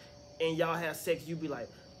meet and y'all have sex, you be like,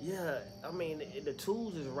 yeah, I mean the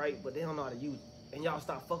tools is right, but they don't know how to use it. And y'all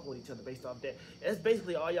stop fucking with each other based off that. That's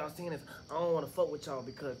basically all y'all saying is, I don't want to fuck with y'all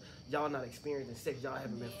because y'all not experiencing sex. Y'all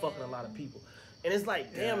haven't been fucking a lot of people. And it's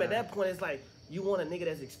like, damn, at that point, it's like, you want a nigga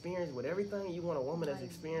that's experienced with everything. You want a woman that's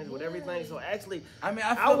experienced with everything. So actually, I mean,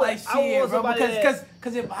 I feel like shit, bro.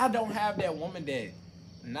 Because if I don't have that woman that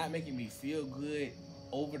not making me feel good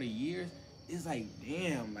over the years, it's like,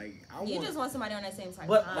 damn, like you just want somebody on that same type.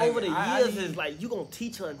 But over the years, is like you gonna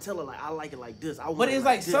teach her and tell her like I like it like this. But it's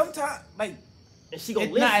like sometimes like. And she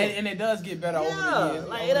gonna listen. And it does get better over the years.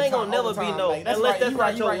 Like, it ain't gonna never be no, like, unless that's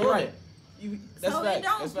not your woman. So it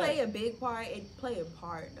don't play a big part. It play a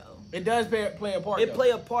part, though. It does play a part, It play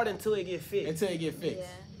a part until it get fixed. Yeah.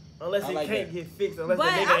 Unless it can't get fixed. Unless but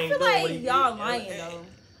the nigga I ain't feel doing like y'all lying, though.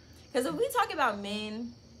 Because if we talk about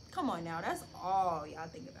men, come on now. That's all y'all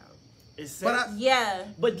think about. It's sex.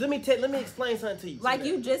 But let me explain something to you. Like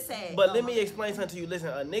you just said. But let me explain something to you. Listen,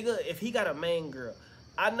 a nigga, if he got a main girl,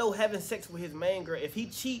 I know having sex with his main girl, if he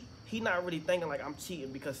cheat, he not really thinking like I'm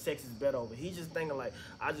cheating because sex is better over. He's just thinking like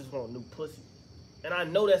I just want new pussy. And I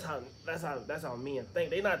know that's how men think.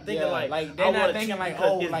 They not thinking like they're not thinking like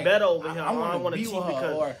it's like, better over here. I want to cheat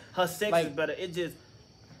because her sex like, is better. It just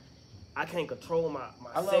I can't control my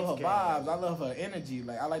I love sex her game. vibes. I love her energy.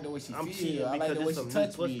 Like I like the way she feels. I like the way she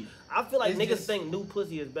touch me. I feel like niggas think new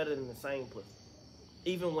pussy is better than the same pussy,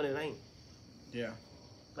 even when it ain't. Yeah.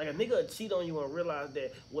 Like a nigga would cheat on you and realize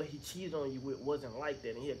that what he cheated on you with wasn't like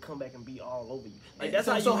that, and he'll come back and be all over you. Like that's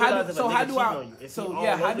how you realize if a nigga cheating on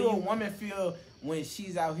you. How do a woman feel when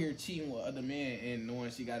she's out here cheating with other men and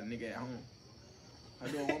knowing she got a nigga at home? How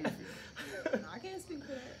do a woman feel? I can't speak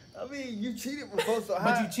for that. I mean, you cheated before, so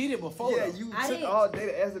but you cheated before. Yeah, you took all day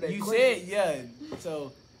to answer that question. You said yeah.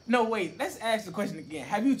 So no, wait. Let's ask the question again.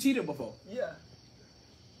 Have you cheated before? Yeah.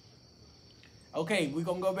 Okay, we're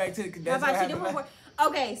gonna go back to the. Have I cheated before?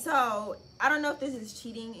 Okay, so I don't know if this is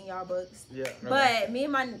cheating in y'all books. Yeah. But me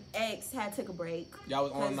and my ex took a break. Y'all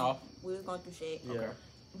was on and off. We was going through shit. Yeah. Okay.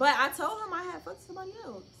 But I told him I had fucked somebody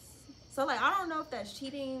else. So like I don't know if that's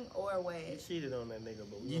cheating or what. You cheated on that nigga,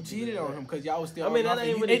 but you cheated on him because y'all was still. I mean, that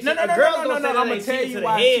ain't really. No. I'm gonna tell you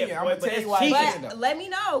why it's cheating. I'm gonna tell you why it's cheating. But let me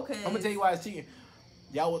know, cause I'm gonna tell you why it's cheating.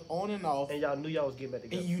 Y'all was on and off, and y'all knew y'all was getting back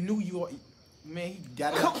together. And you knew you were. Man, he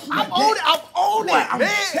got it. I'm on it, man. I'm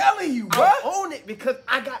telling you, bro. I'm on it because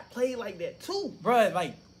I got played like that too, bro.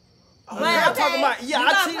 Like, I'm talking about. Yeah,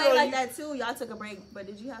 I cheated on like that too. Y'all took a break, but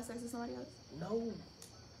did you have sex with somebody else? No.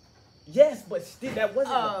 Yes, but still, that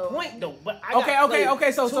wasn't the point though. But I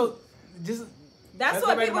okay. So just that's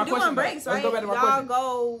what people do on breaks, right? Y'all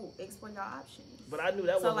go explore your options. But I knew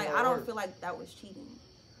that. So like, I don't feel like that was cheating.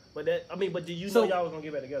 But that, I mean, but did you know y'all was gonna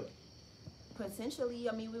get back together? Potentially,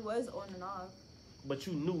 I mean, we was on and off. But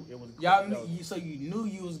you knew it was. So you knew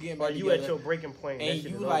you was getting back together. Or you at your breaking point. And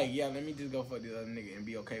you like, yeah, let me just go fuck this other nigga and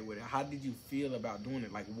be okay with it. How did you feel about doing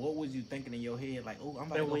it? Like, what was you thinking in your head? Like, oh, I'm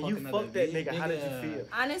about to go fuck another nigga. And when you fucked that nigga, how did you feel?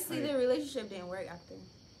 Honestly, the relationship didn't work after.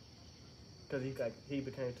 Because he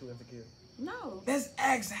became too insecure. No. Let's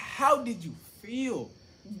ask, how did you feel?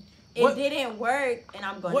 It didn't work, and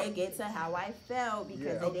I'm gonna get to how I felt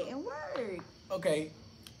because it didn't work. Okay.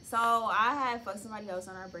 So I had fucked somebody else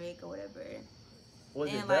on our break or whatever. Was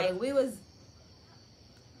and it like better? we was,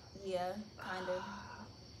 yeah, kind of.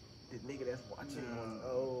 The nigga that's watching.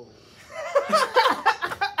 Oh.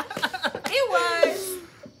 It was.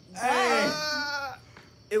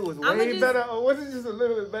 It was way better, or was it just a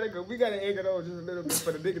little bit better? Cause we gotta egg it on just a little bit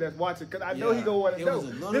for the nigga that's watching. Cause I know he gonna want to know. It was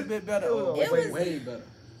a little bit better. It was way better.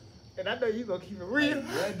 And I know you gonna keep it real. Like,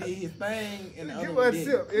 one did his thing, and the other give one her a did.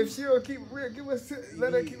 sip. If she don't keep it real, give her a sip.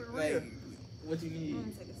 Let her keep it real. Like, what you need? I'm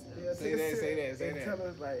gonna take a sip. Yeah, say that. And tell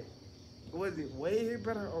us like, was it way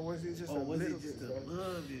better or was it just a little bit better?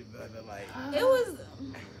 Little bit better? Like it was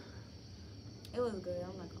good.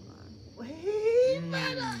 I'm not gonna lie. Way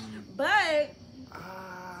better. But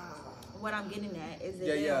what I'm getting at is it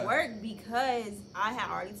didn't work because I had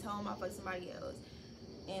already told him I fucked somebody else,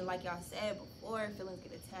 and like y'all said before, feelings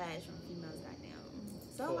get attached when females got down.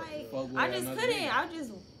 So like, I just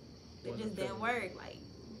couldn't. It just didn't work. Like,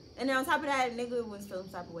 and then on top of that, nigga was feeling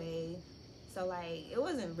some type of way. So like, it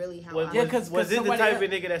wasn't really how. Was it the type of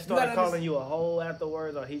nigga that started calling you a hoe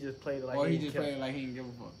afterwards, or he just played it like? Or he just played it like he didn't give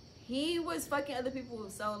a fuck. He was fucking other people,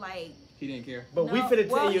 so like. He didn't care. But we finna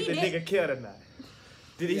tell you if the nigga cared or not.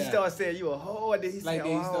 Did he start saying you a hoe, or did he say,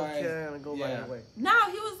 "Oh, I don't care," and go by that way?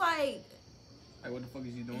 No, he was like. Like, what the fuck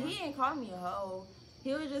is you doing? He didn't call me a hoe.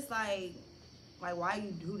 He was just like, why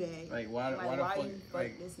you do that? Like, why you fuck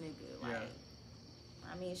this nigga? Like,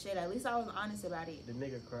 I mean, shit. At least I was honest about it. The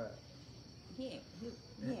nigga cried. He ain't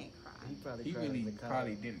cry. He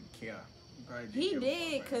probably didn't care. He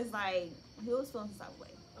did, cause like he was feeling some way.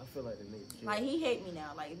 I feel like the nigga cared. Like he hate me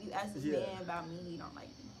now. Like if you ask this man about me, he don't like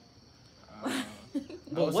me.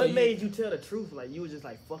 But what made you tell the truth? Like you was just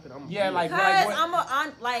like, fuck it, I'm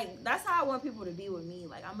like that's how I want people to be with me.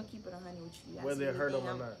 Like I'm gonna keep it 100 with you. Whether it hurt them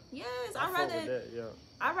or not. Yes, I'd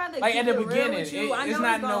rather like keep at the it beginning. real with you. It's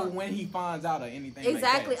not know when he finds out or anything.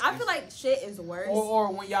 Exactly. Like that. I feel like shit is worse.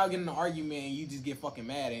 Or when y'all get in an argument and you just get fucking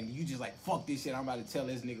mad and you just like fuck this shit. I'm about to tell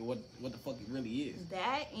this nigga what the fuck it really is.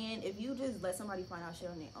 That and if you just let somebody find out shit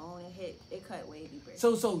on their own, it cut way deeper.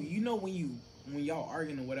 So you know when y'all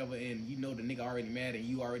arguing or whatever, and you know the nigga already mad and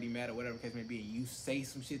you already mad or whatever the case may be, and you say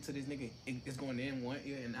some shit to this nigga, it's going in one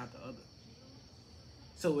ear and out the other.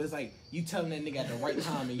 So it's like you telling that nigga at the right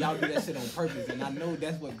time, and y'all do that shit on purpose. And I know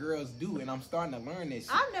that's what girls do, and I'm starting to learn that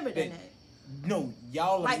shit. I've never done that. No,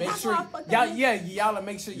 y'all like, make sure y'all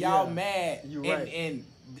make sure y'all mad, right.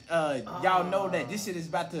 y'all know that this shit is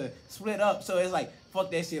about to split up. So it's like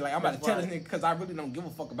fuck that shit. Like I'm about to tell this nigga because I really don't give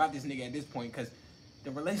a fuck about this nigga at this point because. The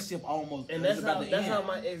relationship almost and that's how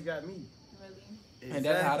my ex got me. Really? And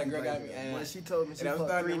that's how the girl got me. And when she told me she was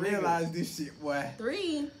starting to realize this shit, boy.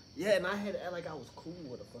 3. Yeah, and I had to act like I was cool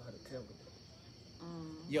with her for her to tell me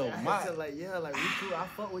that. Yo, I had to like we cool. I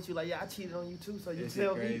fuck with you. Like I cheated on you too. So you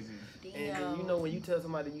tell me. And you know when you tell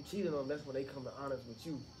somebody you cheated on them, that's when they come to honest with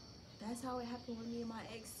you. That's how it happened with me and my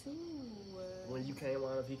ex too. When you came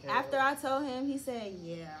honest, he came. After I told him, he said,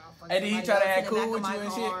 "Yeah." And then he tried to act cool with you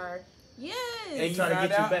and shit. Yes. They try to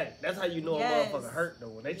get you back. That's how you know a motherfucker hurt though.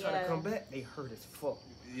 When they try to come back, they hurt as fuck.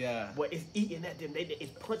 Yeah. Boy, it's eating at them.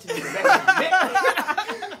 It's punching in the back of the neck.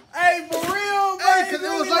 Hey, for real, man. Because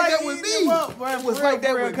it was like that with me. It was like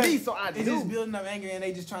that with me, so I It's just building up anger and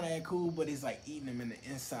they just trying to act cool, but it's like eating them in the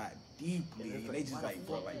inside deeply. And they just like,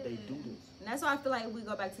 bro, like they do this. And that's why I feel like we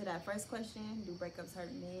go back to that first question: do breakups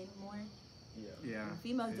hurt men more? Yeah.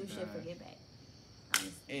 Females do shit for get back.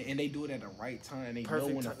 And they do it at the right time. They Perfect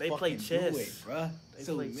know when to they fucking play chess. do it, bruh.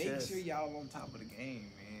 So make chess. sure y'all on top of the game,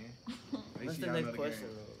 man. What's the next question?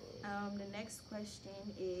 The next question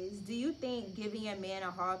is: do you think giving a man a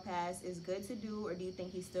hall pass is good to do, or do you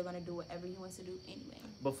think he's still gonna do whatever he wants to do anyway?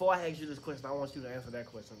 Before I ask you this question, I want you to answer that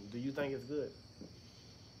question. Do you think it's good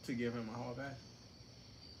to give him a hall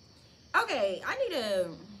pass? Okay, I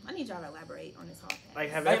need y'all to elaborate on this hall pass. Like,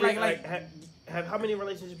 have how many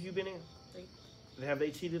relationships you been in? 3. Have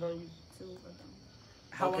they cheated on you? 2 of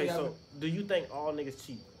them. Okay, so do you think all niggas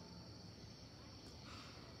cheat?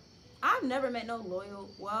 I've never met no loyal.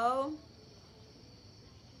 Well,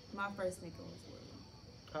 my first nigga was loyal.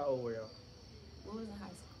 How old were y'all? We was in high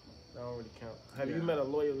school. I don't really count. Have you met a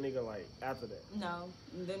loyal nigga like after that? No.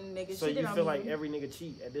 Them niggas so cheated you on feel me. like every nigga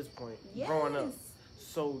cheat at this point, yes. growing up.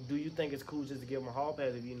 So do you think it's cool just to give them a hall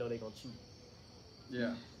pass if you know they gonna cheat?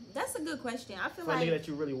 Yeah. That's a good question. I feel for like a nigga that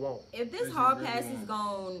you really want. If this hall pass is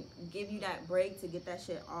gonna give you that break to get that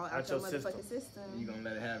shit all out your motherfucking system, you gonna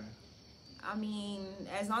let it happen? I mean,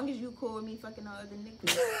 as long as you cool with me fucking all other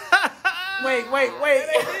niggas. Wait.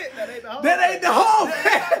 That ain't the whole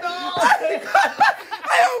pass.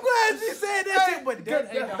 I'm glad she said that shit, but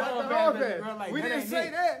that ain't the whole pass. Like, we didn't say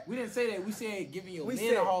that. We didn't say that. We said giving your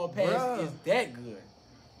man a hall pass is that good.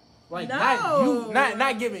 Like no.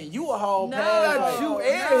 not giving you a hall pass.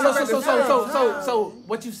 So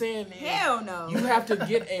what you saying is hell no. You have to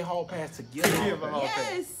get a hall pass to give a hall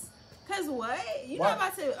pass. Yes. Cause what? You're not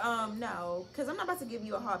about to no. Cause I'm not about to give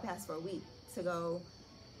you a hall pass for a week to go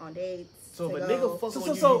on dates. So if a nigga fuck with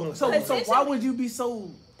you, so why would you be so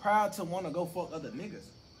proud to want to go fuck other niggas?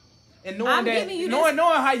 And knowing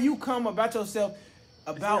how you come about yourself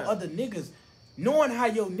about other niggas, knowing how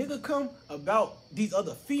your nigga come about these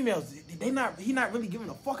other females, he not really giving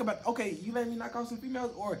a fuck about. Okay, you let me knock off some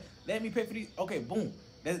females, or let me pay for these. Okay, boom,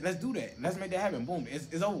 let's do that. Let's make that happen. Boom,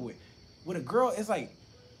 it's over with. With a girl, it's like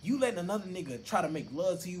you letting another nigga try to make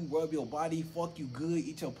love to you, rub your body, fuck you good,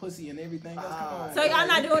 eat your pussy and everything else. Come on. So y'all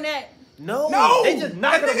not doing that? No, they just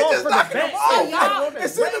knocking them off for the back. And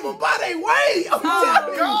send them about their way. Oh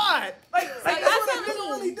my God! Like that's what a nigga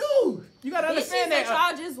really do. You gotta understand that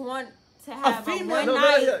y'all just want to have a one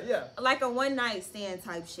night, like a one night stand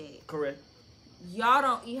type shit. Correct. Y'all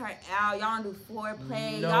don't eat her out. Y'all don't do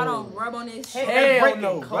foreplay. No. Y'all don't rub on this shit. Hell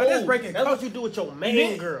no, bro. That's breaking. That's what you do with your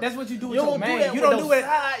main girl. That's what you do with your man. You don't do it.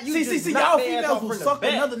 See, y'all females will suck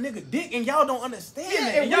another nigga dick, and y'all don't understand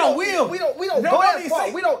that. And y'all will. We don't go that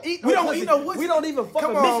far. We don't eat. We don't eat no pussy. We don't even fuck.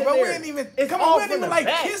 Come on, bro. We ain't even. Come on, we ain't even like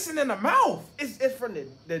kissing in the mouth. It's from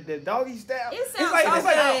the doggy style. It sounds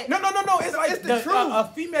like no. It's like it's the truth.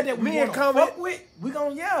 A female that we want to fuck with. We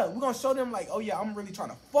gonna show them like, oh yeah, I'm really trying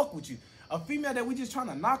to fuck with you. A female that we just trying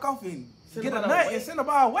to knock off and get a nut and send her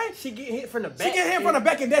by away. She get hit from the back. She get hit from the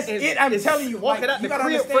back and that's it. I'm telling you, walking out the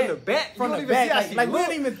crib from the back. From the back, like we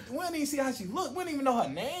don't even see how she look. We don't even know her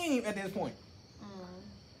name at this point.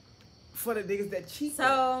 For the niggas that cheat.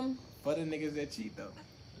 So for the niggas that cheat though.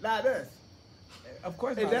 Not us. Of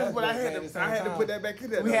course, and that's what I had to put that back in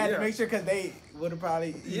there. We had to make sure because they would have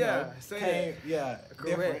probably came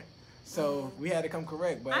different. So we had to come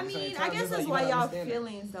correct. But I mean, I guess that's why y'all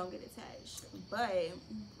feelings don't get attached. But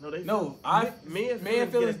men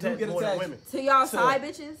feelings do get attached to y'all side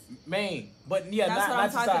bitches. Man, but yeah, that's not what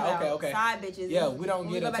I'm talking side. about. Okay. Side bitches. Yeah, we don't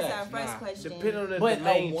get attached. Go back to our first question. Depending on but the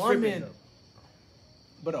main woman,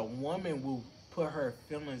 but a woman will put her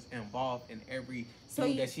feelings involved in every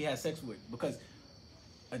dude that she has sex with, because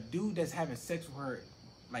a dude that's having sex with her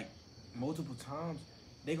like multiple times,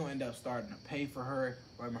 they gonna end up starting to pay for her,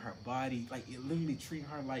 rubbing her body, like literally treating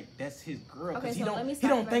her like that's his girl. Because he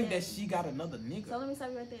don't think that she got another nigga. So let me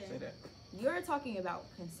stop you right there. Say that. You're talking about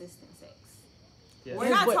consistent sex. Yes. We're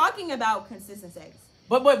not talking about consistent sex.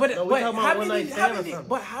 But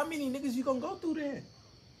how many niggas you gonna go through then?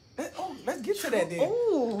 Let's get to that then.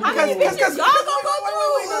 How many bitches y'all gonna go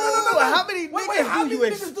through? How many niggas do you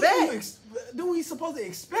expect? Do we supposed to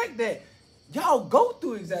expect that? Y'all go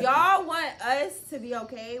through exactly. Y'all want us to be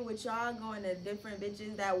okay with y'all going to different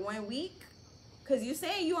bitches that 1 week? Cause you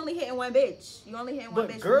saying you only hitting one bitch. You only hitting one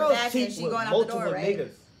bitch from the back and she going out the door, right?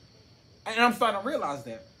 Niggas. And I'm starting to realize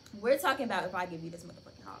that. We're talking about if I give you this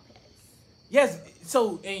motherfucking hall pass. Yes.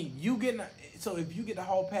 So if you get the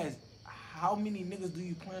hall pass, how many niggas do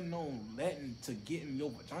you plan on letting to get in your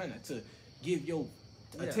vagina, to give your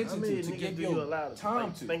attention to give your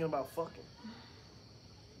time to? Thinking about fucking.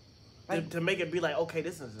 To make it be like, okay,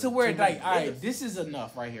 this is to where it's like, all right, this is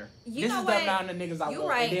enough right here. You this is the amount of niggas I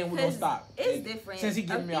want, and then we're gonna stop. It's different. Since he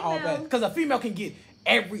giving me a hall pass, because a female can get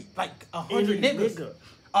 100 niggas.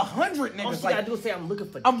 100 niggas. All she gotta do is say, I'm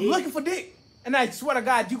looking for dick. And I swear to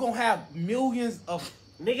God, you gonna have millions of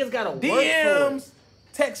niggas gotta DMs, work for it.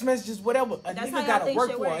 text messages, whatever. A nigga gotta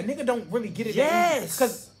work for it. A nigga don't really get it. Yes.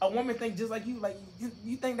 Because a woman think just like you. Like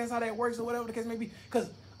you think that's how that works or whatever the case may be. Because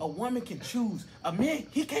a woman can choose. A man,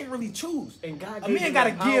 he can't really choose. And God, a man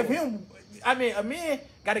gotta give him. I mean, a man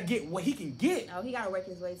gotta get what he can get. Oh, he gotta work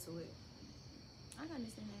his way to it. I can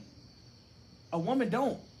understand that. A woman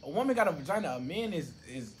don't. A woman got a vagina. A man is.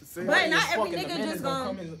 But not every nigga just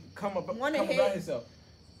gonna come about himself.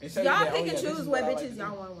 Y'all pick and choose what bitches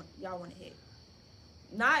y'all want to hit.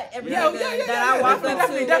 Not every nigga that I walk up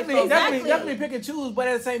to. Definitely pick and choose. But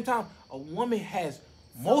at the same time, a woman has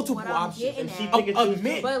multiple options. And she pick and choose.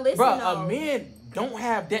 A man don't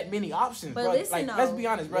have that many options, but bro. Listen, like, let's be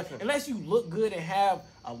honest, bro. Unless you look good and have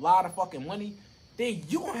a lot of fucking money, then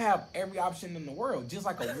you gonna have every option in the world, just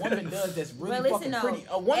like a woman does. That's really fucking pretty.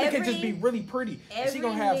 A woman can just be really pretty, and she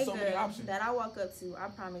gonna have so many options. That I walk up to, I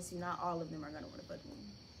promise you, not all of them are gonna want to fuck me.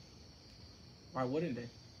 Why wouldn't they?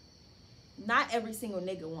 Not every single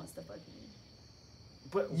nigga wants to fuck me.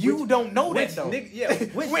 But you don't know that though.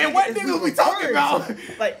 Nigga, what niggas we talking about?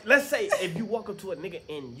 Like, let's say if you walk up to a nigga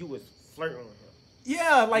and you was flirting with him.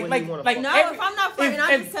 Yeah, like no. If I'm not flirting,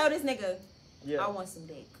 I just tell this nigga, I want some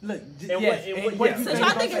dick. Look, so y'all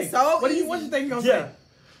think it's so easy? What you think you gonna say?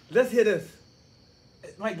 Let's hear this.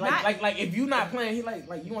 Like if you not playing, he like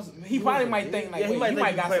you want. He probably might think like, he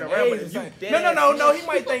might got some AIDS or something. No. He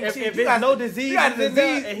might think if there's no disease, you got a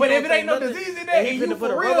disease. But if it ain't no disease in there, and you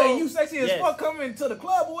for real, and you sexy as fuck coming to the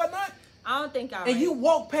club or whatnot, I don't think I. And you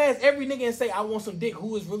walk past every nigga and say, I want some dick.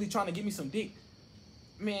 Who is really trying to give me some dick?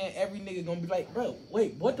 Man, every nigga gonna be like, bro,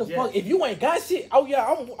 wait, what the fuck? If you ain't got shit, I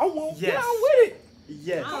won't get on with it.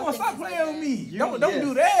 Yes. Come on, stop playing with me. Don't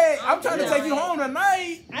do that. I'm trying to take you home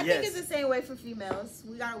tonight. I think it's the same way for females.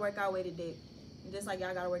 We gotta work our way to dick. Just like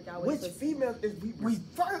y'all gotta work our way to which females is we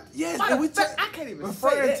refer? Yes, I can't even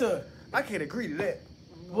refer to. I can't agree to that.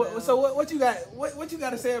 So what you got? What you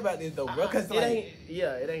got to say about this though, bro? Because it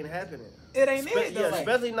ain't happening. It ain't it. Yeah,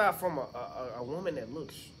 especially not from a woman that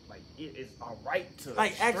looks like it is alright to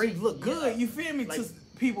actually look good. You feel me? To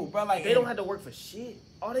people, bro. Like they don't have to work for shit.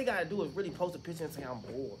 All they gotta do is really post a picture and say I'm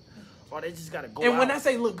bored. or they just gotta go. And out. when I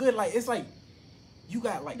say look good, like it's like you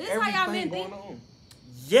got like this everything how y'all men going think? on.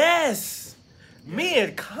 Yes,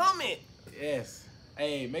 men comment. Yes.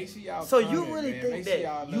 Hey, make sure y'all. So comment, you really man. think make sure that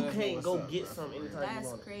y'all you let us know can't what's go up, get bro. some anytime you That's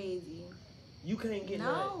want it? crazy. You can't get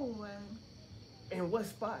No. in what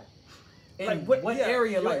spot? In Like, what yeah,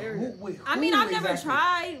 area? your Like area. who? I mean, I've never exactly?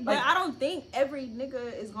 tried, but Like- I don't think every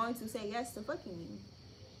nigga is going to say yes to fucking me.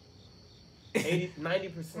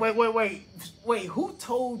 90%. Wait. Who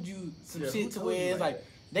told you some Yeah, shit who to told where you it's like like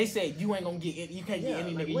they said you ain't gonna get it, you can't Yeah, get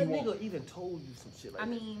any like, nigga what you nigga want. even told you some shit like I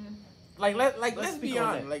that? mean, Let's speak be on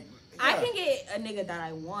honest. that. Like I yeah. can get a nigga that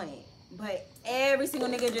I want, but every single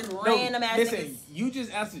nigga just No, random ass listen, niggas. you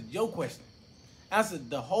just answered your question. Answered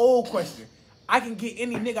the whole question. I can get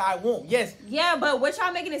any nigga I want. Yes. Yeah, but what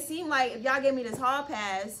y'all making it seem like if y'all give me this hall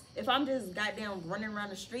pass, if I'm just goddamn running around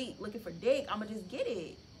the street looking for dick, I'ma just get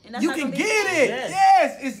it. And that's You not can gonna get be- it. Yes.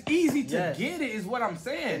 Yes. It's easy to Yes. get it is what I'm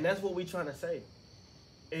saying. And that's what we trying to say.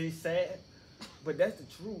 It's sad, but that's the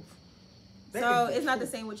truth. That So is the it's not the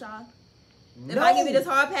truth. same with y'all. If No. I give you this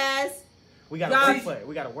hall pass, We gotta y'all- work for it.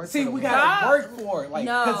 We gotta work See, for it. we gotta Y'all- work for it. Like,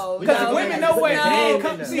 No, because no, women no, know what no, men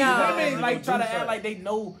come. no, See, no. women like try to Do act something. like they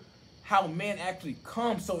know how men actually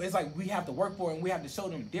come. So it's like we have to work for it and we have to show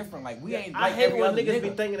them different. Like we ain't I like hate every when other niggas be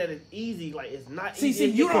nigga. thinking that it's easy. Like it's not See, easy.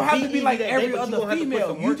 you It don't could have to be easy like that day, every but you other gonna have to put female.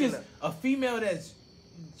 some You work in just it. a female that's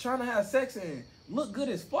trying to have sex and look good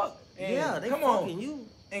as fuck. And Yeah, they come fucking on. you.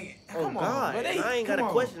 And, Oh come God, on, I ain't gotta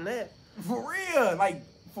question that. For real, like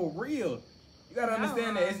for real. You gotta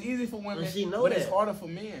understand that it's easy for women, And she know but that. it's harder for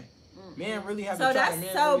men. Men really have so to try. that's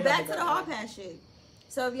Men so really back have to the go- hall pass shit.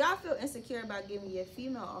 So if y'all feel insecure about giving your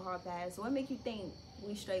female a hall pass, what make you think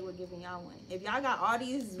we straight with giving y'all one? If y'all got all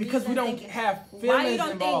these Because we reasons don't thinking- have why you feelings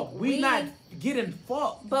don't involved. think We not getting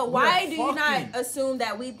fucked. But We are why do you fucking. not assume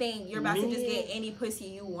that we think you're about to just Men- get any pussy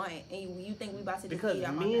you want, and you think we about to just Because eat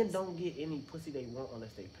our men pass? don't get any pussy they want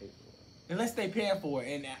unless they pay for it. Unless they paying for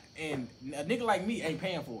it, and a nigga like me ain't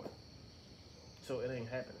paying for it. So it ain't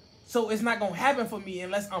happening. So it's not gonna happen for me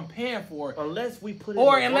unless I'm paying for it. Unless we put it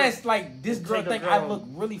Or in the unless work. like this Take girl a think girl- I look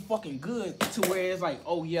really fucking good to where it's like,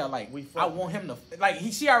 oh yeah, like We I fuck. want him to like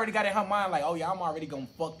she already got in her mind like, oh yeah, I'm already gonna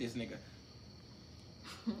fuck this nigga.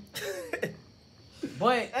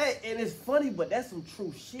 But Hey, and it's funny, but that's some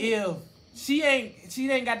true shit. if she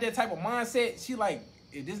ain't got that type of mindset, she like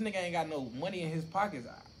if this nigga ain't got no money in his pockets,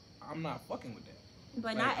 I'm not fucking with that. But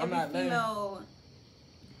Like, not I'm every not letting- female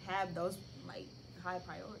have those like high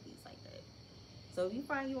priorities like that. So if you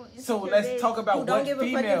find you an So insecure let's bitch talk about who don't what give a fuck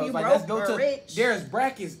if females you like. broke Let's go or to rich. there's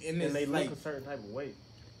brackets in this. And they like, look a certain type of way.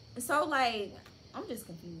 So like, I'm just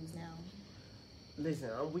confused now. Listen,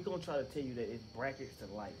 we gonna try to tell you that it's brackets to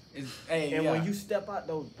life. hey, And yeah. when you step out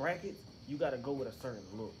those brackets, you gotta go with a certain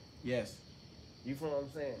look. yes. You feel what I'm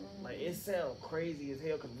saying? Like it sounds crazy as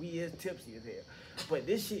hell because we is tipsy as hell, but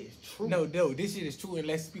this shit is true. No, this shit is true, and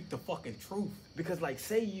let's speak the fucking truth. Because like,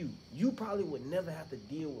 say you probably would never have to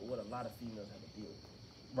deal with what a lot of females have to deal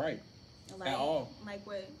with. Right. Like, At all. Like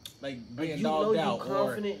what? Like Like, being you know dogged you out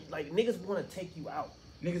confident. Like niggas want to take you out.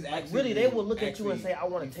 or niggas Like actually really, they will look at you and actually- say, "I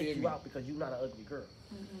want to feel take you me? out because you're not an ugly girl."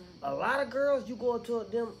 A lot of girls, you go up to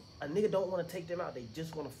them, a nigga don't want to take them out. They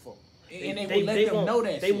just want to fuck. And they will let them won't- know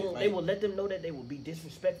that they shit, will. like- They will let them know that they will be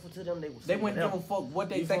disrespectful to them. They will. They wouldn't give a fuck what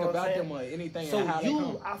they You think feel what I'm about saying? them or anything. So and how they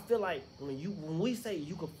come. I feel like when we say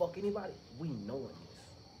you can fuck anybody, we knowing this.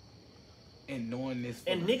 And knowing this.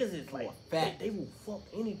 And for- niggas is for like, a fact. they will fuck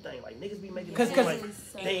anything. Like niggas be making Cause- it cause- like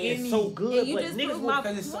so they is any- so good, And you but just niggas proved will. my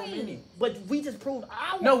because it's so point. many. But we just proved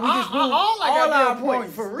our No, we just proved all our points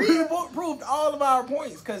points. for We real. proved all of our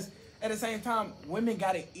points. Because at the same time, women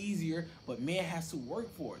got it easier, but men has to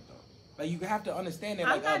work for it though. Like you have to understand that.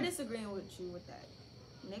 I'm Like not disagreeing with you with that.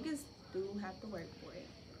 Niggas do have to work for it,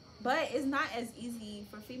 but it's not as easy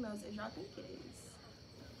for females as y'all think it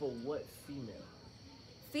is. For what female?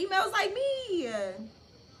 Females like me.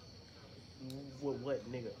 With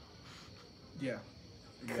what nigga? yeah.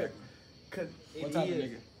 Exactly. Cause it What type of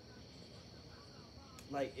is, nigga?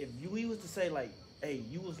 like if we was to say like, hey,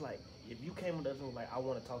 you was like, if you came with us and was like, I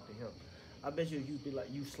want to talk to him, I bet you'd be like,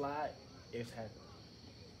 you slide, it's happening.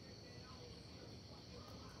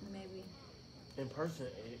 Maybe. In person,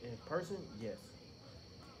 yes.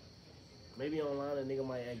 Maybe online a nigga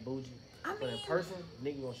might act bougie, I but in mean- person,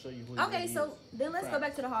 nigga gonna show you who. Okay, he so is. then let's go Right.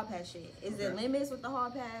 back to the hall pass shit. Is there Okay. limits with the hall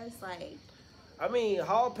pass? Like, I mean,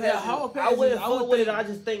 hall pass. Yeah, hall I passes, wouldn't I fuck would with it. think- I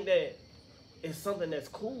just think that it's something that's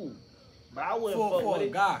cool, but I wouldn't fuck For with a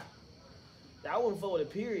it. guy. I wouldn't fuck with it.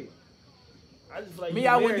 Period. I just feel like Me, you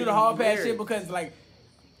I wouldn't married, do the you hall pass married. shit because like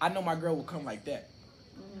I know my girl will come like that.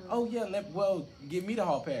 Oh yeah, give me the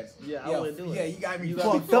hall pass. Yeah, I wouldn't do it. Yeah, you got me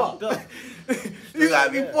fucked up. You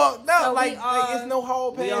got me fucked up. So like it's no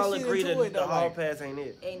hall pass. We all agree that the hall pass ain't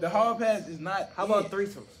it. The hall pass is not. How about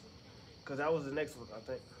threesomes? Because that was the next one, I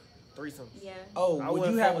think. Threesomes. Yeah. Oh,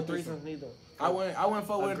 would you have a threesome neither? I wouldn't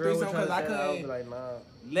fuck with a threesome because I couldn't like, nah.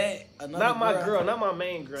 let another not my girl, not my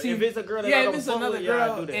main girl. See, if it's a girl that if it's another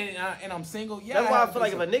girl I do that. And I'm single, that's why I feel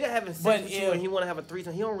like if a nigga having sex with you and he want to have a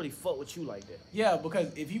threesome, he don't really fuck with you like that. Yeah,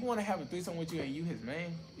 because if you want to have a threesome with you and you his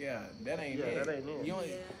man, that ain't it. That ain't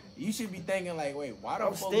it. You should be thinking like, wait, why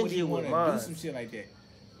the fuck would you want to do some shit like that?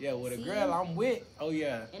 Yeah, with a girl I'm with,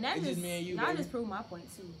 and that's just me and you. Y'all just proved my point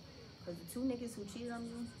too. Because the 2 niggas who cheated on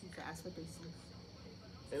you can ask for threesomes.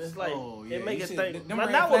 And it's like, it make it think,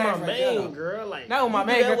 not with my main girl. Like, not with my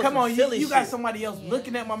main girl. Come on, you got somebody else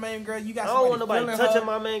looking at my main girl. You got I don't want nobody touching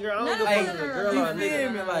my main girl. I don't give a girl or a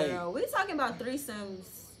nigga. No. We talking about threesomes,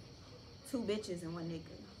 2 bitches and 1 nigga.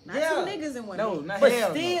 Not 2 niggas and 1 nigga. Not but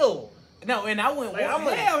still. No, and I wouldn't.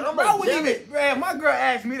 I wouldn't even. If my girl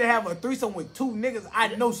asked me to have a threesome with 2 niggas, I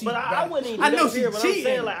know she. But I wouldn't even. I know she cheating. But I'm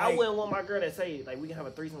saying, like, I wouldn't want my girl to say like we can have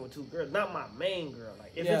a threesome with 2 girls. Not my main girl.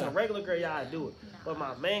 Like if it's a regular girl, I do it. But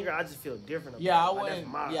my main girl, I just feel different about. I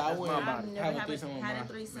wouldn't. I wouldn't have a threesome with my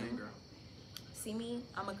main girl. See me,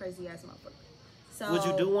 I'm a crazy ass motherfucker. So would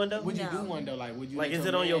you do one though? Would you do one though? Like, would you? Like, is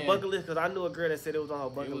it on your bucket list? Because I knew a girl that said it was on her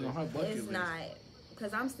bucket list. It's not,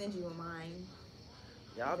 because I'm stingy with mine.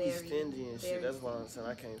 Y'all be stingy and shit. That's why I'm saying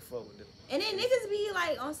I can't fuck with it. And then niggas be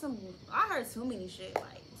like on some. I heard too many shit,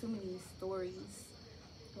 like too many stories.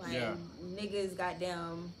 Like niggas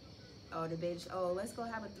goddamn. Oh, the bitch. Oh, let's go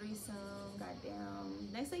have a threesome. Goddamn.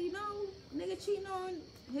 Next thing you know, nigga cheating on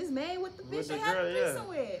his man with the bitch they have a threesome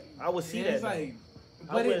with. I would see that. Like,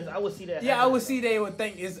 I would see that. Yeah, I would see they would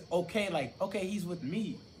think it's okay. Like, okay, he's with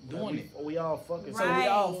me doing it. We all fucking. So we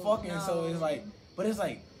all fucking. So it's like. But it's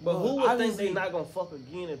like, but who would think they not gonna fuck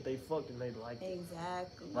again if they fucked and they like it?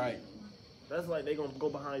 Exactly. Right. That's like they gonna go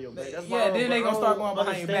behind your back. That's then they gonna start going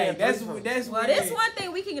behind your back. That's well, that's one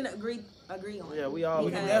thing we can agree on. Yeah, we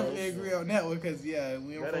can definitely agree on that one because we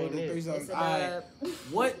don't fuck with threesomes. Alright,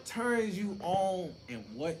 what turns you on and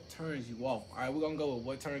what turns you off? All right, we're gonna go with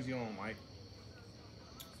what turns you on, Mike.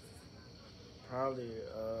 Probably,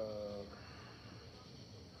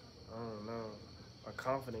 I don't know, a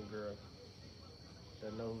confident girl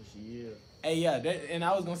that know who she is. Hey, and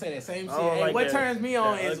I was gonna say that same shit. Hey, like what turns me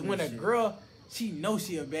on is when a girl, she knows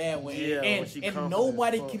she a bad one, and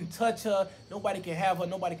nobody can touch her, nobody can have her,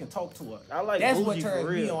 nobody can talk to her. I like that's bougie what turns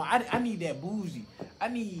me on. I need that bougie. I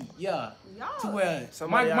need to where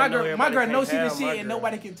somebody my girl knows she the shit and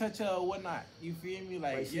nobody can touch her or whatnot. You feel me?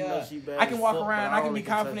 Like I can walk around, I can be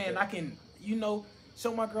confident, and I can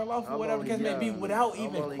show my girl off or whatever the case may be without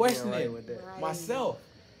even questioning myself.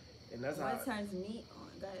 And that's what turns me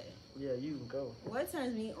on. Go ahead. Yeah, you can go. What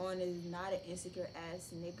turns me on is not an insecure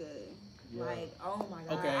ass nigga. Yeah. Like, oh my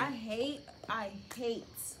god, okay. I hate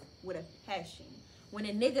with a passion when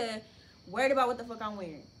a nigga worried about what the fuck I'm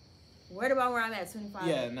wearing, worried about where I'm at 25.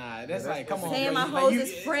 Yeah, nah, that's like, come on. Saying my hoes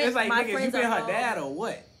is friends. It's like, my nigga, friends you been her hoes. dad or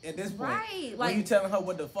what? At this point, right? Like, when you telling her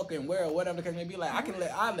what to fucking wear or whatever the case may be, like,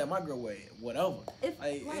 I let my girl wear it, whatever. It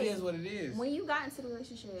is what it is. When you got into the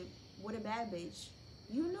relationship with a bad bitch.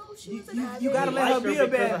 You know she was a bad bitch. You gotta let her be a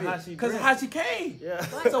bad bitch because of how she came. Yeah.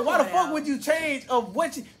 So why the fuck would you change of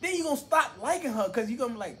what she? Then you gonna stop liking her because you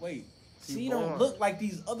gonna be like, wait, she don't look like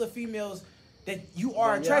these other females that you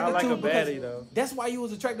are attracted to. Because that's why you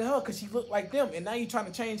was attracted to her because she looked like them, and now you trying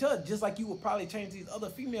to change her just like you would probably change these other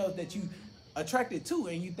females that you attracted to,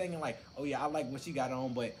 and you thinking like, oh yeah, I like what she got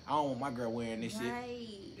on, but I don't want my girl wearing this shit.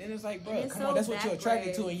 Then it's like, bro, come on, that's what you're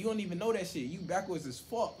attracted to, and you don't even know that shit. You backwards as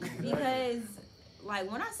fuck. Because.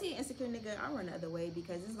 Like, when I see an insecure nigga, I run the other way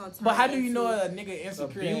because it's going to turn But how do you know a nigga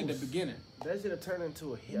insecure in the beginning? That should have turned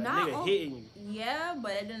into a nigga hitting you. Yeah,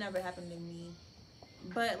 but it didn't ever happen to me.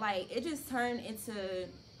 But, like, it just turned into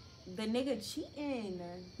the nigga cheating.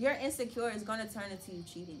 Your insecure is going to turn into you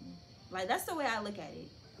cheating. Like, that's the way I look at it.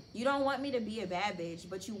 You don't want me to be a bad bitch,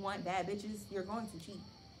 but you want bad bitches, you're going to cheat.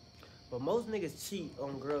 But most niggas cheat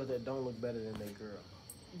on girls that don't look better than their girl.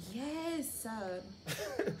 Yes.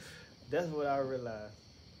 That's what I realized.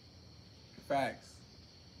 Facts.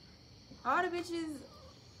 All the bitches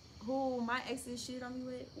who my exes cheated on me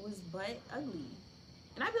with was butt ugly.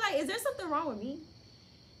 And I'd be like, is there something wrong with me?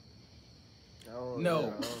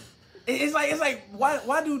 No. It's like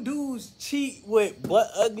why do dudes cheat with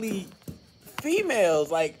butt ugly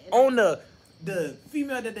females? Like on the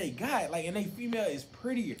female that they got, like, and they female is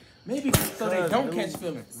prettier. Maybe so they don't catch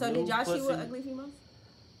feelings. So did y'all cheat with ugly females?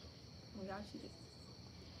 When y'all cheated?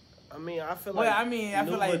 I mean, I feel like I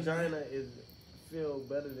feel like vagina is feel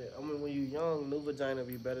better than. I mean, when you young, new vagina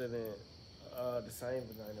be better than the same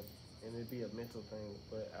vagina, and it'd be a mental thing.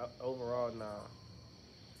 But overall, nah.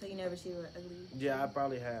 So you never cheated with ugly? Yeah, I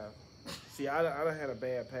probably have. See, I done had a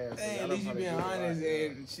bad past. Hey, at least you being honest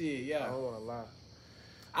and shit. Yeah. I don't want to lie.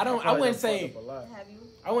 I wouldn't say. Have you?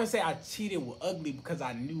 I wouldn't say I cheated with ugly because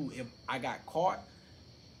I knew if I got caught,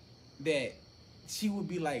 that she would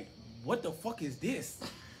be like, "What the fuck is this?"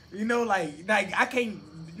 You know, like I can't.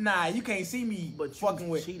 Nah, you can't see me but fucking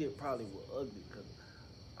with. Cheated probably with ugly because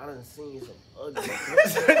I done seen some ugly.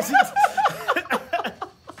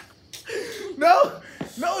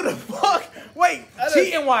 No, the fuck. Wait,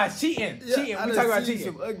 cheating wise, cheating. Yeah, Cheating. We talking about cheating.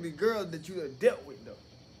 Some ugly girls that you done dealt with though.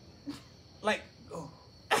 Like, oh.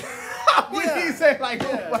 What did he say? Like,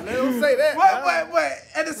 yeah, they don't say that. What?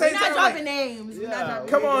 At the same We're time, not dropping names. Yeah, We're not dropping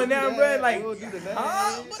come names. on now, bro. Like, we'll do the names.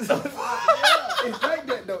 huh? What the fuck? Yeah, it's like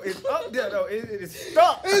that though. It's up there though. It is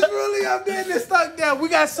stuck. It's really up there and it's stuck there. We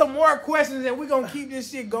got some more questions and we're going to keep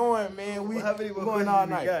this shit going, man. We How many more going questions all we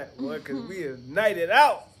night. got? Boy, because we have nighted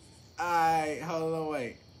out. Alright, hold on,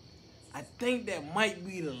 wait. I think that might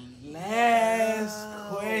be the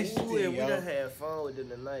last question. We yo. done had fun with it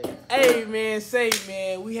tonight. Hey,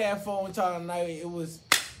 man, we had fun with y'all tonight. It was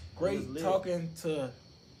great talking to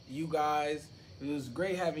you guys. It was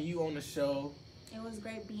great having you on the show. It was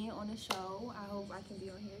great being on the show. I hope I can be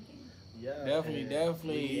on here again. Yeah,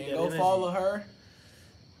 Definitely. And go follow her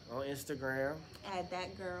on Instagram. At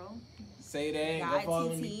that girl. Say that. Go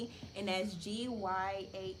follow me. And that's GYAL.TT.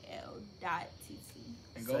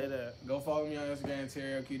 And Say that. Go follow me on Instagram,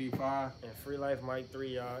 Tario QD5. And Free Life Mike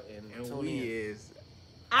 3, y'all. And we is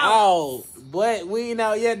out. But we ain't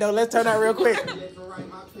out yet though. Let's turn that real quick.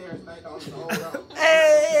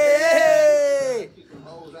 Hey!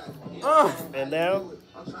 And now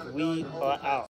we are out.